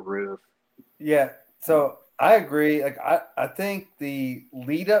off my roof. Yeah, so I agree. Like I think the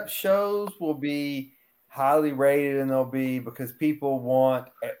lead up shows will be highly rated, and they'll be because people want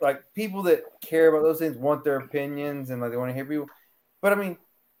people that care about those things want their opinions and like they want to hear people. But I mean,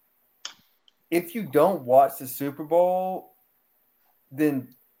 if you don't watch the Super Bowl, then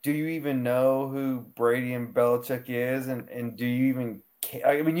do you even know who Brady and Belichick is? And do you even care?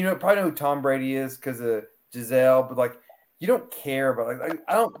 I mean, probably know who Tom Brady is because of Giselle, but like you don't care about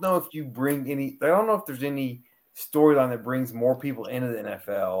I don't know if you bring any. I don't know if there's any storyline that brings more people into the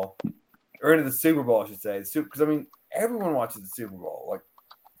NFL or into the Super Bowl, I should say. Because I mean, everyone watches the Super Bowl. Like,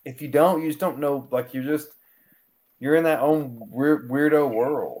 if you don't, you just don't know. Like, you're in that own weirdo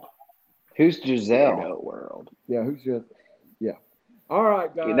world. Who's Giselle? Weirdo world. Yeah, yeah. All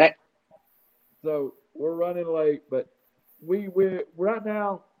right, guys. So we're running late, but we right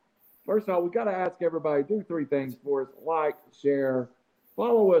now. First of all, we got to ask everybody do 3 things for us: like, share,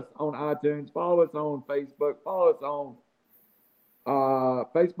 follow us on iTunes, follow us on Facebook, follow us on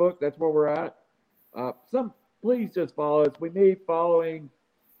Facebook. That's where we're at. Please just follow us. We need following.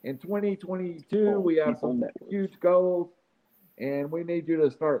 In 2022, we have some huge goals, and we need you to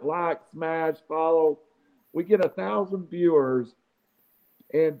start smash, follow. We get 1,000 viewers,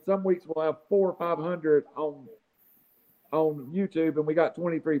 and some weeks we'll have 400 or 500 on YouTube, and we got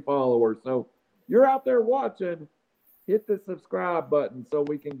 23 followers. So you're out there watching, hit the subscribe button so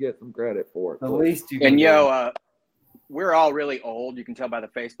we can get some credit for it. The least you can And do. we're all really old. You can tell by the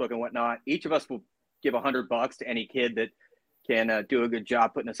Facebook and whatnot. Each of us will give $100 to any kid that can do a good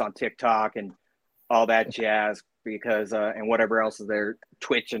job putting us on TikTok and all that jazz because and whatever else is there,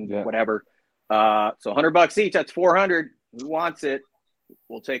 Twitch and whatever. So $100 each. That's 400. Who wants it?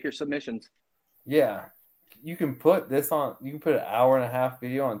 We'll take your submissions. Yeah. You can put this on. You can put an hour-and-a-half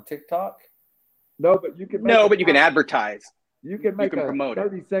video on TikTok. No, but you can. But you can advertise. You can make a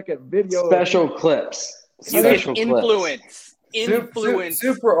 30-second video. Special clips. You can influence.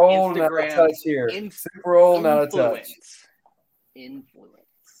 Super old and out of touch here. Super old and out of touch. Influence.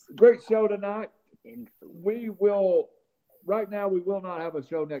 Great show tonight. We will. Right now, we will not have a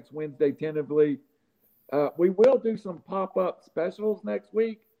show next Wednesday. Tentatively, we will do some pop-up specials next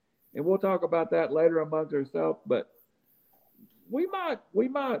week. And we'll talk about that later amongst ourselves. But we might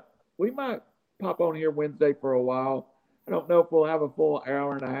pop on here Wednesday for a while. I don't know if we'll have a full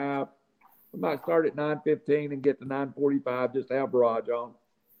hour and a half. We might start at 9:15 and get to 9:45 just to have Raj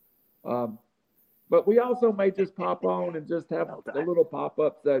on. But we also may just pop on and just have a little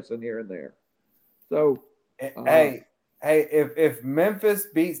pop-up session here and there. So, hey, if Memphis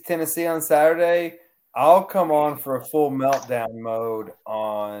beats Tennessee on Saturday, I'll come on for a full meltdown mode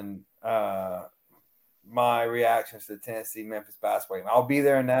on my reactions to the Tennessee-Memphis basketball game. I'll be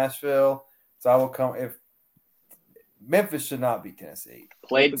there in Nashville, so I will come. If Memphis should not beat Tennessee.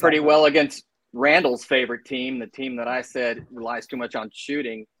 Played pretty well against Randall's favorite team, the team that I said relies too much on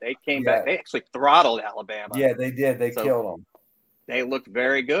shooting. They came back. They actually throttled Alabama. Yeah, they did. They killed them. They looked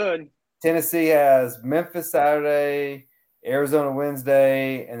very good. Tennessee has Memphis Saturday, Arizona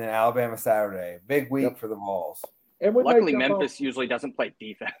Wednesday, and then Alabama Saturday. Big week for the Vols. And luckily, Memphis usually doesn't play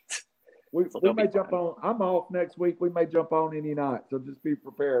defense. We may jump on. I'm off next week. We may jump on any night, so just be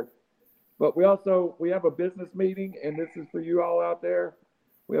prepared. But we have a business meeting, and this is for you all out there.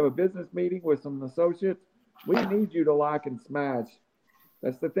 We have a business meeting with some associates. We need you to like and smash.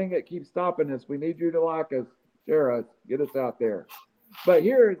 That's the thing that keeps stopping us. We need you to like us, share us, get us out there. But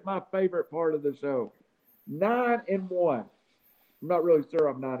here is my favorite part of the show. 9-1. I'm not really sure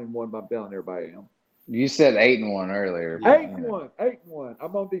I'm 9-1, but I'm telling everybody I am. You said 8-1 earlier. 8-1. 8-1.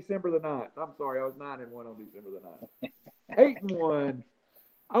 I'm on December the 9th. I'm sorry, I was 9-1 on December the 9th. 8-1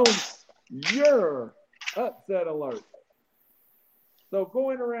 on your upset alert. So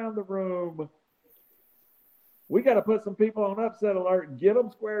going around the room, we got to put some people on upset alert and get them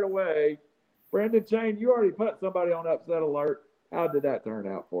squared away. Brendan Chain, you already put somebody on upset alert. How did that turn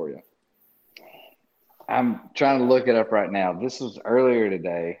out for you? I'm trying to look it up right now. This was earlier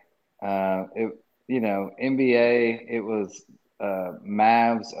today. NBA, it was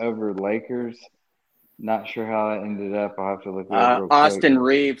Mavs over Lakers. Not sure how that ended up. I'll have to look it up real quick. Austin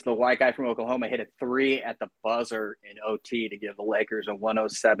Reeves, the white guy from Oklahoma, hit a 3 at the buzzer in OT to give the Lakers a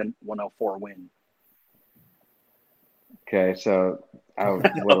 107-104 win. Okay, so I would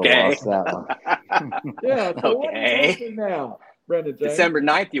have lost that one. Yeah, so what are you thinking now, Brendan James? December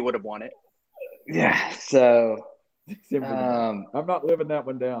 9th, you would have won it. Yeah, so I'm not living that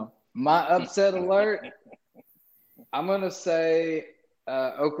one down. My upset alert, I'm going to say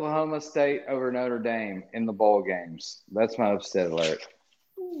Oklahoma State over Notre Dame in the bowl games. That's my upset alert.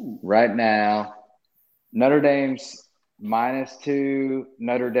 right now. Notre Dame's -2.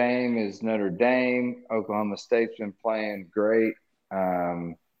 Notre Dame is Notre Dame. Oklahoma State's been playing great.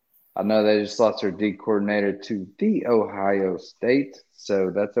 I know they just lost their D coordinator to the Ohio State,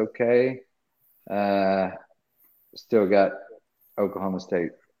 so that's okay. Still got Oklahoma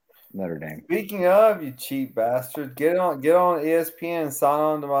State, Notre Dame. Speaking of, you cheap bastard, get on ESPN and sign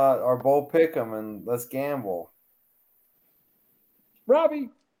on to our bowl pick'em and let's gamble. Robbie,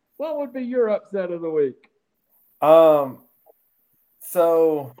 what would be your upset of the week? So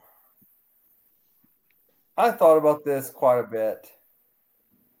I thought about this quite a bit.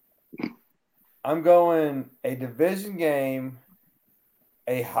 I'm going a division game,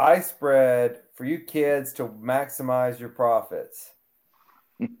 a high spread for you kids to maximize your profits.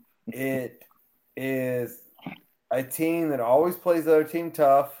 It is a team that always plays the other team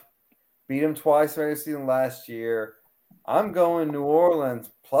tough, beat them twice in the season last year. I'm going New Orleans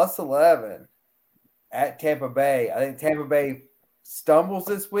 +11 at Tampa Bay. I think Tampa Bay stumbles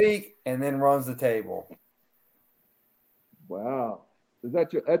this week and then runs the table. Wow.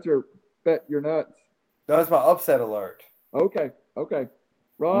 That's your bet your nuts? That's my upset alert. Okay.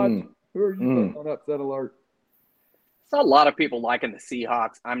 Rod, who are you putting on upset alert? Saw a lot of people liking the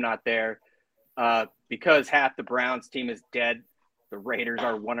Seahawks. I'm not there. Because half the Browns team is dead. The Raiders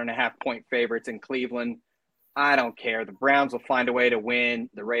are 1.5-point favorites in Cleveland. I don't care. The Browns will find a way to win.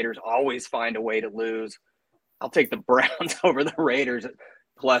 The Raiders always find a way to lose. I'll take the Browns over the Raiders at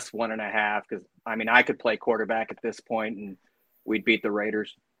 +1.5 because, I could play quarterback at this point and we'd beat the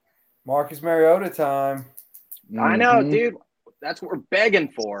Raiders. Marcus Mariota time. I know, dude. That's what we're begging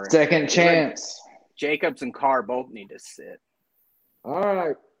for. Second chance. Jacobs and Carr both need to sit. All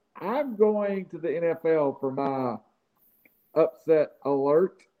right. I'm going to the NFL for my upset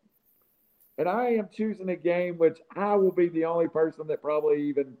alert. And I am choosing a game which I will be the only person that probably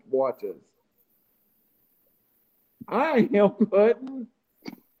even watches. I am putting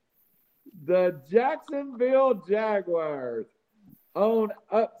the Jacksonville Jaguars on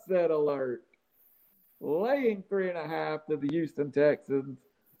upset alert, laying 3.5 to the Houston Texans.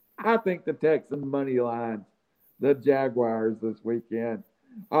 I think the Texan money line, the Jaguars this weekend.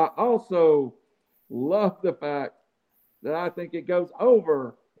 I also love the fact that I think it goes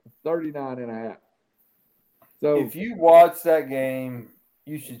over 39.5. So if you watch that game,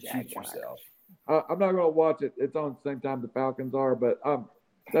 you should shoot yourself. I'm not going to watch it. It's on the same time the Falcons are, but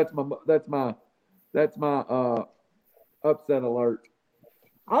that's my upset alert.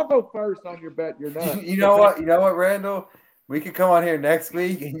 I'll go first on your bet. You're nuts. You know what, Randall? We could come on here next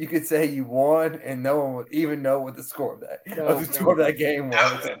week and you could say you won, and no one would even know what the score of that game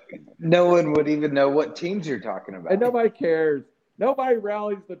was. No one would even know what teams you're talking about. And nobody cares. Nobody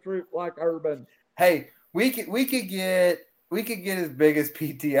rallies the troop like Urban. Hey, we could get as big as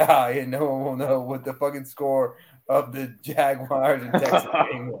PTI, and no one will know what the fucking score of the Jaguars and Texans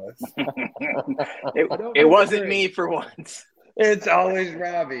game was. It wasn't me for once. It's always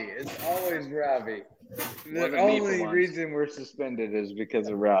Robbie. The only reason we're suspended is because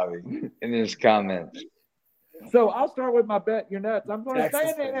of Robbie in his comments. So I'll start with my bet. You're nuts. I'm going to stay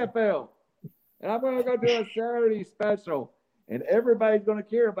in the NFL, and I'm going to go do a Saturday special, and everybody's going to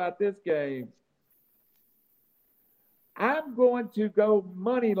care about this game. I'm going to go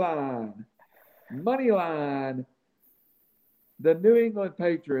money line. The New England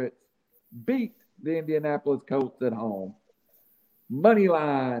Patriots beat the Indianapolis Colts at home. Money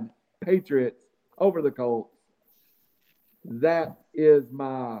line Patriots over the Colts. That is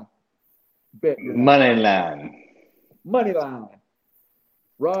my bet. Money line.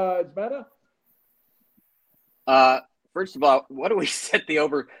 Raj Mehta? First of all, what do we set the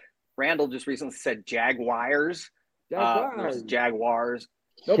over? Randall just recently said Jaguars. Versus Jaguars.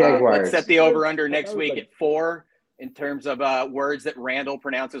 Let's set the over under next week at 4 in terms of words that Randall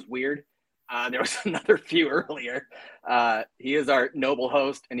pronounces weird. There was another few earlier. He is our noble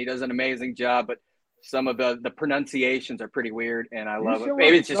host, and he does an amazing job, but some of the pronunciations are pretty weird, and I love it.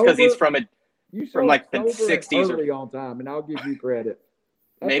 Maybe it's just because he's from like the 60s early on time, and I'll give you credit.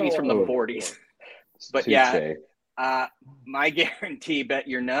 Maybe he's from the 40s. But yeah, my guarantee bet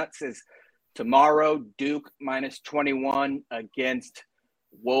you're nuts is tomorrow Duke -21 against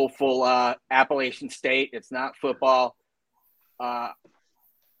woeful Appalachian State. It's not football.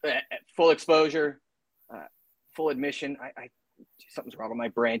 Full exposure, full admission. I something's wrong with my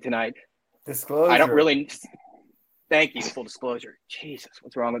brain tonight. Disclosure. I don't really. Thank you. Full disclosure. Jesus,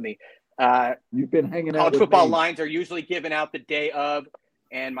 what's wrong with me? You've been hanging out. College football lines are usually given out the day of,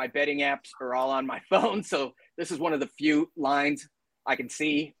 and my betting apps are all on my phone. So this is one of the few lines I can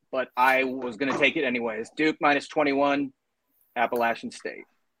see, but I was going to take it anyways. Duke -21, Appalachian State.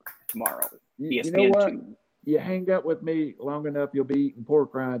 tomorrow. You know ESPN what? 2. You hang out with me long enough, you'll be eating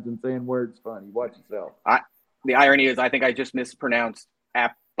pork rinds and saying words funny. Watch yourself. The irony is, I think I just mispronounced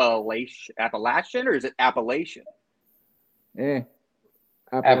Appalachian, or is it Appalachian?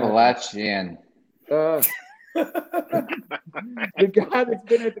 Appalachian. The guy that's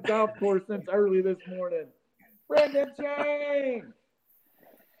been at the golf course since early this morning, Brendan Chang.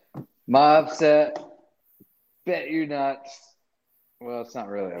 My upset, bet you nuts. Well, it's not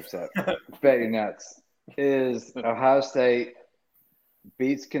really upset. Bet you nuts is Ohio State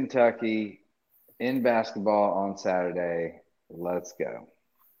beats Kentucky in basketball on Saturday. Let's go.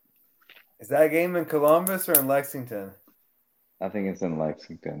 Is that a game in Columbus or in Lexington? I think it's in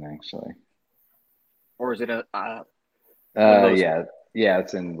Lexington, actually. Or is it a Yeah,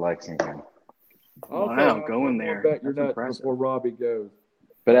 it's in Lexington. Also, Wow, going there. Bet your That's nuts impressive. before Robbie goes.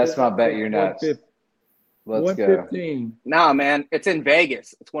 But that's my bet your nuts. Let's go. 115. Nah, man, it's in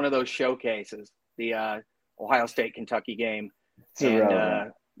Vegas. It's one of those showcases, the Ohio State Kentucky game. It's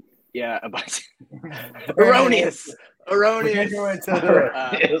irrelevant. Erroneous. We're going to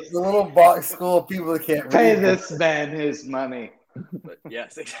the little box school of people that can't Pay read. this man his money. But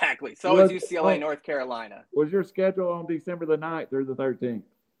yes, exactly. So is UCLA, North Carolina. Was your schedule on December the 9th or the 13th?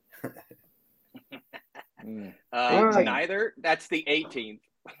 Right. Neither. That's the 18th.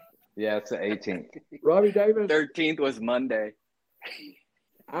 Yeah, it's the 18th. Robbie Davis, 13th was Monday.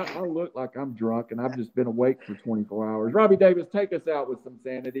 I look like I'm drunk and I've just been awake for 24 hours. Robbie Davis, take us out with some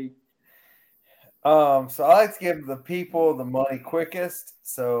sanity. So I like to give the people the money quickest.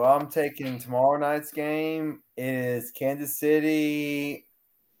 So I'm taking tomorrow night's game. It is Kansas City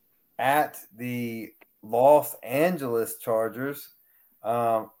at the Los Angeles Chargers.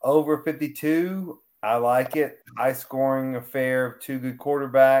 Over 52. I like it. High scoring affair of two good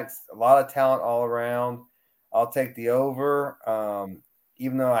quarterbacks. A lot of talent all around. I'll take the over.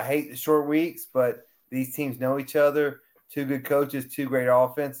 Even though I hate the short weeks, but these teams know each other. Two good coaches, two great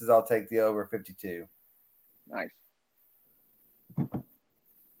offenses. I'll take the over 52. Nice.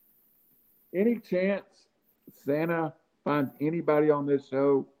 Any chance Santa finds anybody on this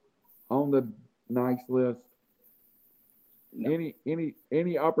show on the nice list? No.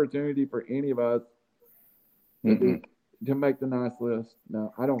 Any opportunity for any of us to make the nice list?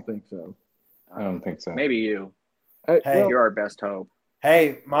 No, I don't think so. I don't think so. Maybe you. Hey, well, You're our best hope.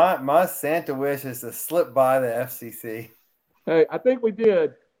 Hey, my Santa wish is to slip by the FCC. hey, I think we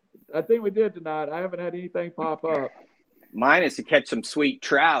did. Tonight. I haven't had anything pop up Mine is to catch some sweet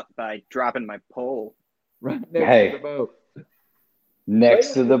trout by dropping my pole. right next Hey. to the boat.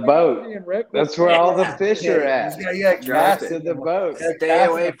 Next to the boat. Being reckless. That's where all the fish are at. Yeah, Next to the boat. Stay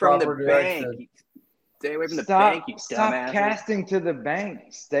away from the proper bank. direction. Stay away from the bank, you Stop dumbass. casting to the bank.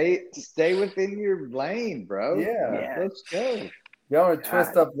 Stay within your lane, bro. Yeah. Let's go. Y'all want to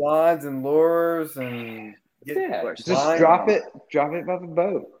twist up lines and lures and get Just line. drop it by the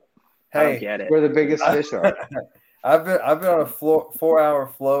boat. I don't Hey, get it. Where the biggest fish are. I've been on a 4-hour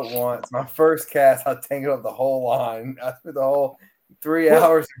float once. My first cast, I tangled up the whole line. I spent the whole 3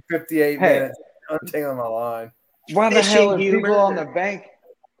 hours and 58 minutes untangling my line. Why the Fishing hell are humor. people on the bank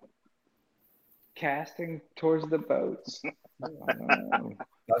casting towards the boats? I don't know.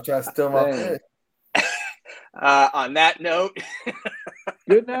 I'll try to steal my Dang. fish. On that note,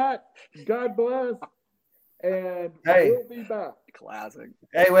 Good night. God bless. And Hey. we'll be back. classic.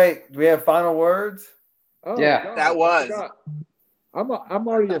 Hey, wait. Do we have final words? Oh, Yeah. God, That was. I forgot. I'm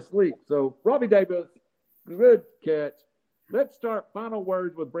already asleep. So Robbie Davis, good catch. Let's start final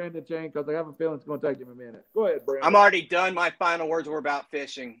words with Brandon Chang because I have a feeling it's going to take him a minute. Go ahead, Brandon. I'm already done. My final words were about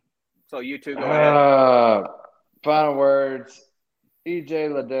fishing. So you two go ahead. Final words.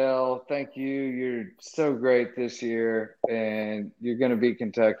 EJ Liddell, thank you. You're so great this year, and you're going to beat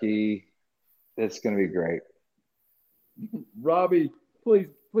Kentucky. It's going to be great. Robbie, please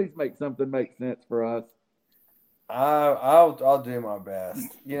make something make sense for us. I'll do my best.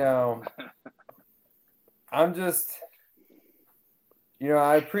 You know, I'm just,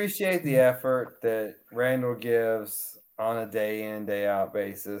 I appreciate the effort that Randall gives on a day in, day out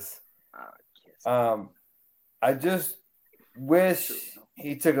basis. I just wish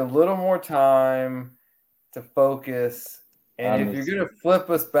he took a little more time to focus. And if you're going to flip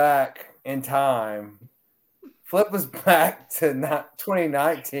us back in time, flip us back to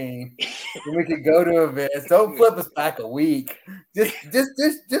 2019, and we could go to events. Don't flip us back a week. Just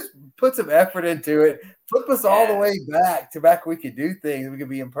put some effort into it. Flip us all the way back to back. We could do things. We could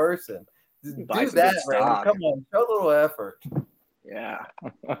be in person. Just Buy do some that, good Randall. stock. Come on, show a little effort. Yeah.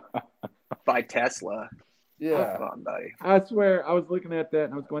 By Tesla. Yeah. Come on, buddy. I swear, I was looking at that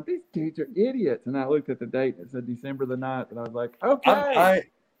and I was going, these dudes are idiots. And I looked at the date and it said December the 9th. And I was like, okay.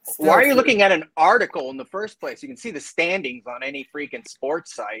 Why are you looking at an article in the first place? You can see the standings on any freaking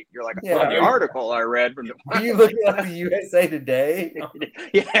sports site. You're like, Yeah, the article I read from the. Are you looking at the USA Today?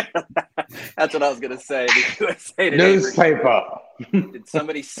 Yeah, that's what I was gonna say. The USA Today Newspaper. Did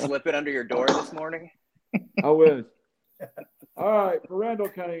somebody slip it under your door this morning? I wish. All right, for Randall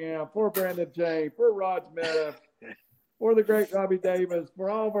Cunningham, for Brandon James, for Rod Smith, for the great Robbie Davis, for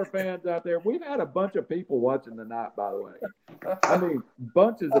all of our fans out there. We've had a bunch of people watching tonight, by the way. I mean,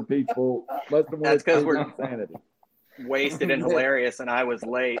 bunches of people. Less than That's 'cause we're insanity. Wasted and hilarious, and I was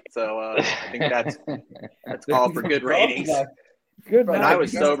late, so I think that's called for good ratings. Good night. And I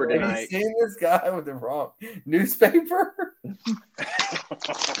was sober tonight. Have you seen this guy with the wrong newspaper?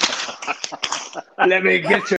 Let me get you.